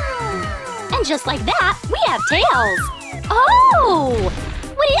 And just like that, we have tails. Oh!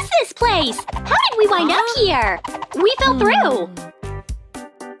 What is this place? How did we wind up here? We fell through.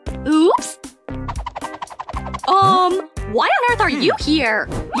 Oops. Why on earth are you here?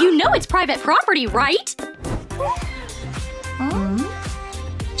 You know it's private property, right?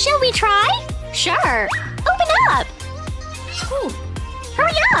 Shall we try? Sure. Open up.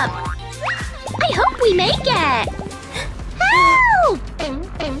 Hurry up. I hope we make it. Help!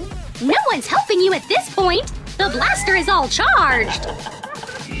 No one's helping you at this point. The blaster is all charged.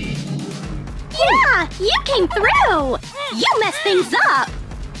 Yeah, you came through. You messed things up.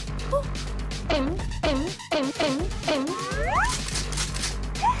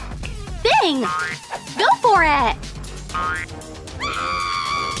 Bing! Go for it!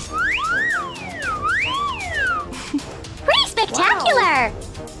 Pretty spectacular!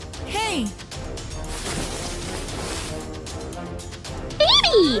 Hey!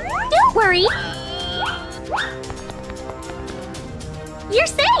 Baby! Don't worry! You're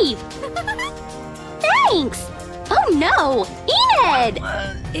safe! Thanks! Oh no! Enid!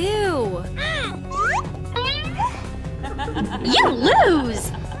 Ew! You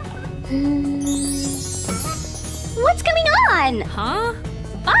lose! What's going on? Huh?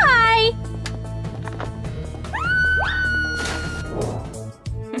 Bye!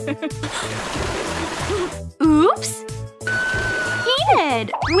 Oops!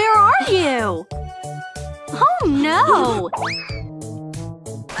 Enid, where are you? Oh no!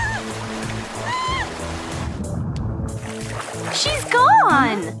 She's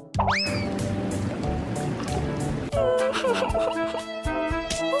gone!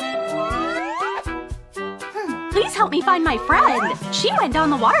 Please help me find my friend. She went down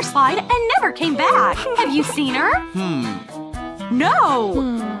the water slide and never came back. Have you seen her? No!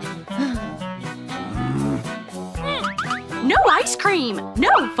 No ice cream!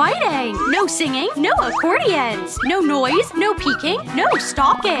 No fighting! No singing! No accordions! No noise! No peeking! No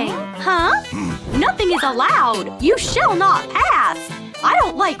stalking! Huh? Nothing is allowed! You shall not pass! I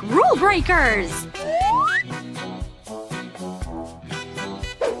don't like rule breakers!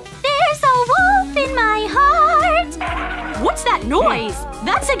 There's a wolf in my heart! What's that noise?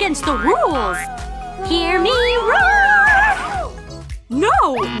 That's against the rules! Hear me roar!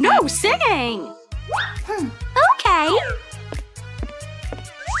 No! No singing! Okay.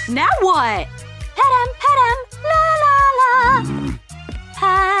 Now what? Padam, padam, la la la.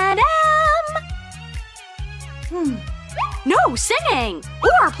 Padam. No singing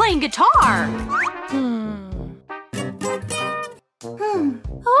or playing guitar.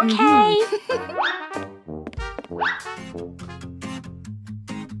 Okay.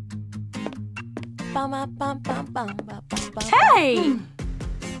 Hey!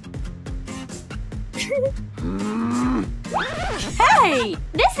 Hey!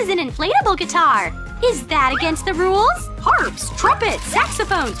 This is an inflatable guitar! Is that against the rules? Harps, trumpets,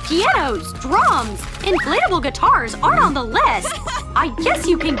 saxophones, pianos, drums… Inflatable guitars aren't on the list! I guess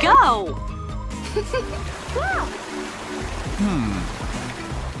you can go!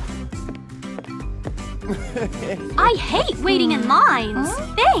 I hate waiting in lines!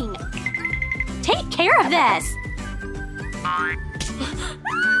 Thing! Take care of this!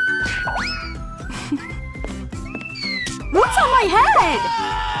 What's on my head?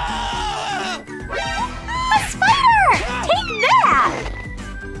 A spider! Take that!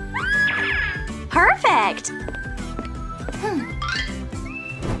 Perfect!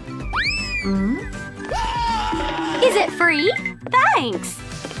 Is it free? Thanks!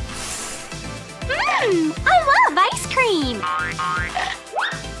 I love ice cream!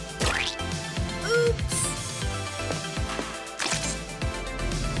 Oops!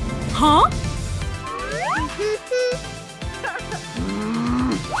 Huh?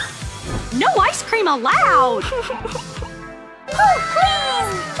 No ice cream allowed! Oh,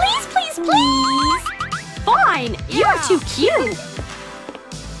 please! Please, please, please! Fine! You're too cute!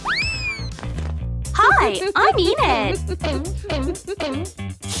 Hi, I'm Enid!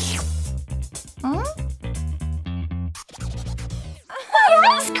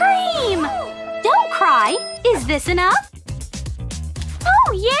 Ice cream! Don't cry! Is this enough?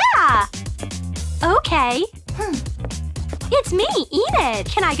 Oh, yeah! Okay. It's me, Enid.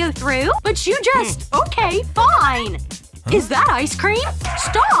 Can I go through? But you just… Okay, fine. Is that ice cream?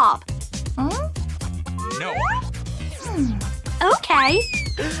 Stop! No. Okay.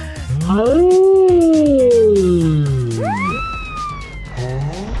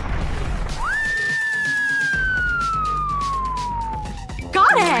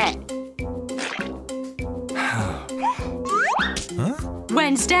 Got it!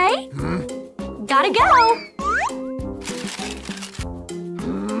 Wednesday? Gotta go!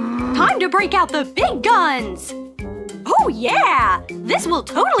 Time to break out the big guns! Oh yeah! This will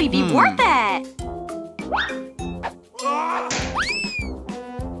totally be worth it!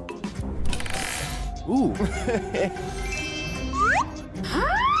 Ooh.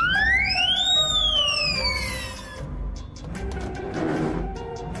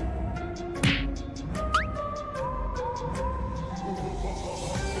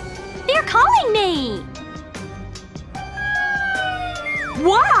 They're calling me!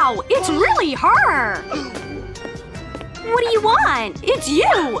 Wow! It's really her! What do you want? It's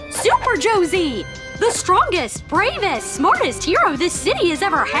you! Super Josie! The strongest, bravest, smartest hero this city has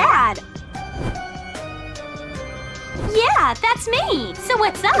ever had! Yeah, that's me! So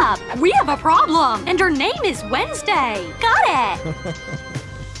what's up? We have a problem, and her name is Wednesday! Got it!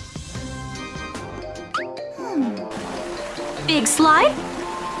 Big slide?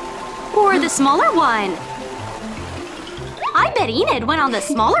 Or the smaller one? I bet Enid went on the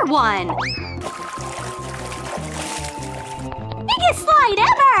smaller one! Biggest slide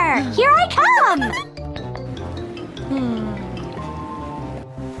ever! Here I come!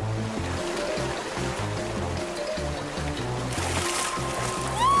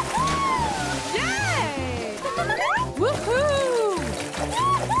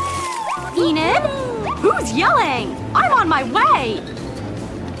 Enid? Who's yelling? I'm on my way!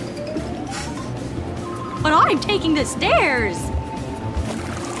 But I'm taking the stairs!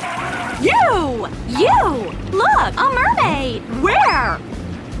 You! You! Look! A mermaid! Where?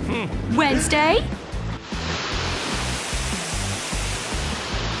 Wednesday?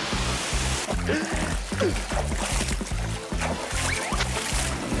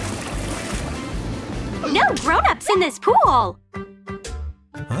 No grown-ups in this pool!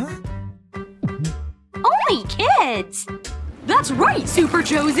 Only kids! That's right, Super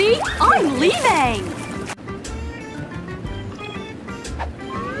Josie! I'm leaving!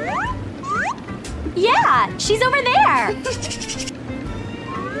 Yeah, she's over there!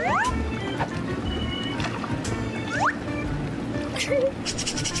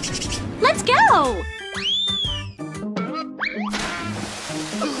 Let's go!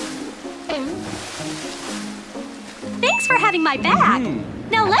 Thanks for having my back!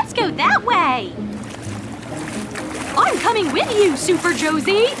 Now let's go that way! I'm coming with you, Super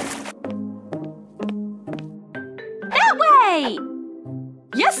Josie! That way!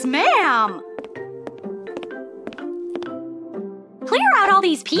 Yes, ma'am! Clear out all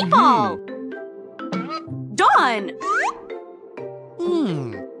these people! Done!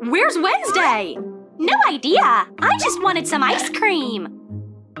 Where's Wednesday? No idea! I just wanted some ice cream!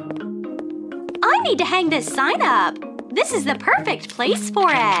 I need to hang this sign up! This is the perfect place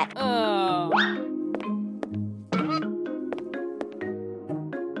for it!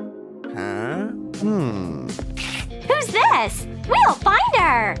 Who's this? We'll find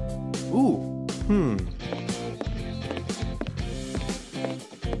her! Ooh.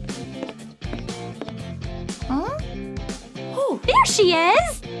 Huh? Oh, there she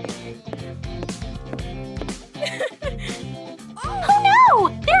is! Oh no!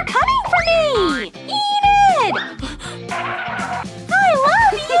 They're coming for me! Enid! I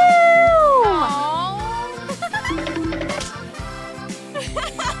love you!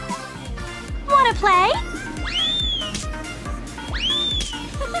 Wanna play?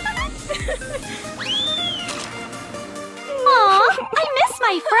 Aw, I miss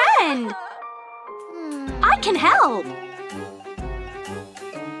my friend! I can help!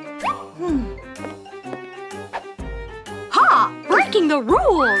 Ha! Breaking the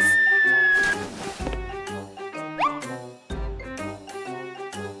rules!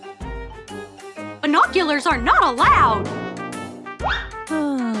 Binoculars are not allowed!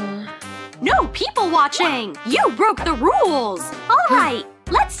 No people watching! You broke the rules! Alright,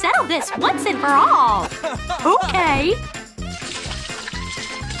 let's settle this once and for all! Okay!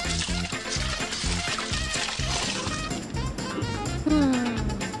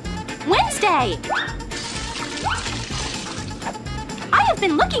 Wednesday! I have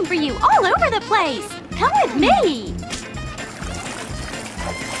been looking for you all over the place! Come with me!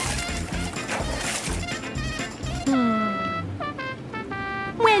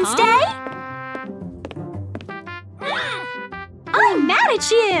 Wednesday? I'm mad at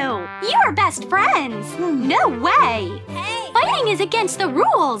you! You're best friends! No way! Fighting is against the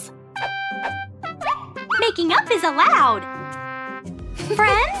rules! Making up is allowed!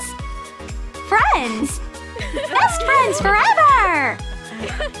 Friends? Friends! Best friends forever!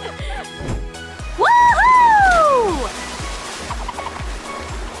 Woohoo!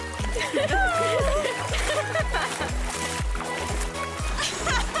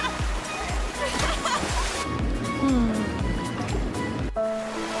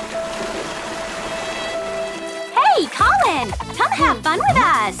 in! Come have fun with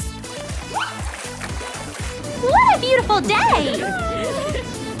us! What a beautiful day!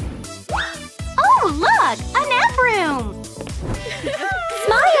 Oh, look! A nap room!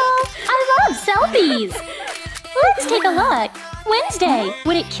 Smile! I love selfies! Let's take a look. Wednesday,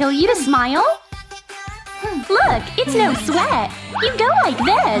 would it kill you to smile? Look, it's no sweat. You go like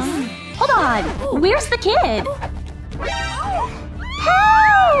this. Hold on. Where's the kid?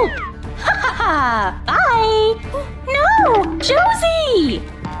 Help! Ha ha ha! Bye! No! Josie!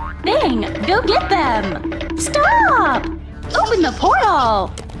 Bing, go get them! Stop! Open the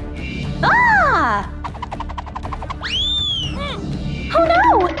portal! Ah! Oh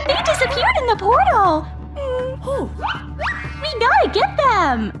no! They disappeared in the portal! We gotta get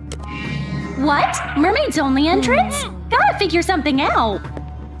them! What? Mermaid's only entrance? Gotta figure something out!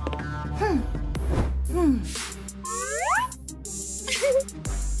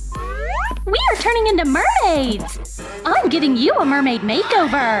 We are turning into mermaids! I'm giving you a mermaid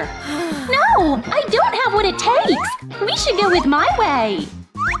makeover! No! I don't have what it takes! We should go with my way!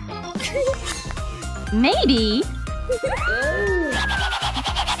 Maybe…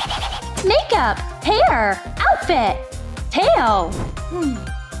 Makeup, hair, outfit, tail.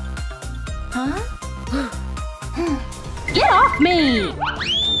 Huh? Get off me!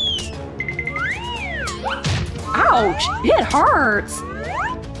 Ouch! It hurts!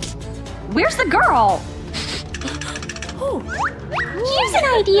 Where's the girl? Here's an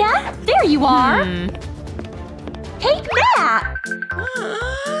idea! There you are! Take that!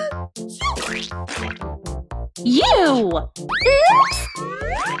 You! Oops!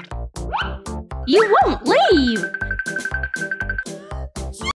 You won't leave!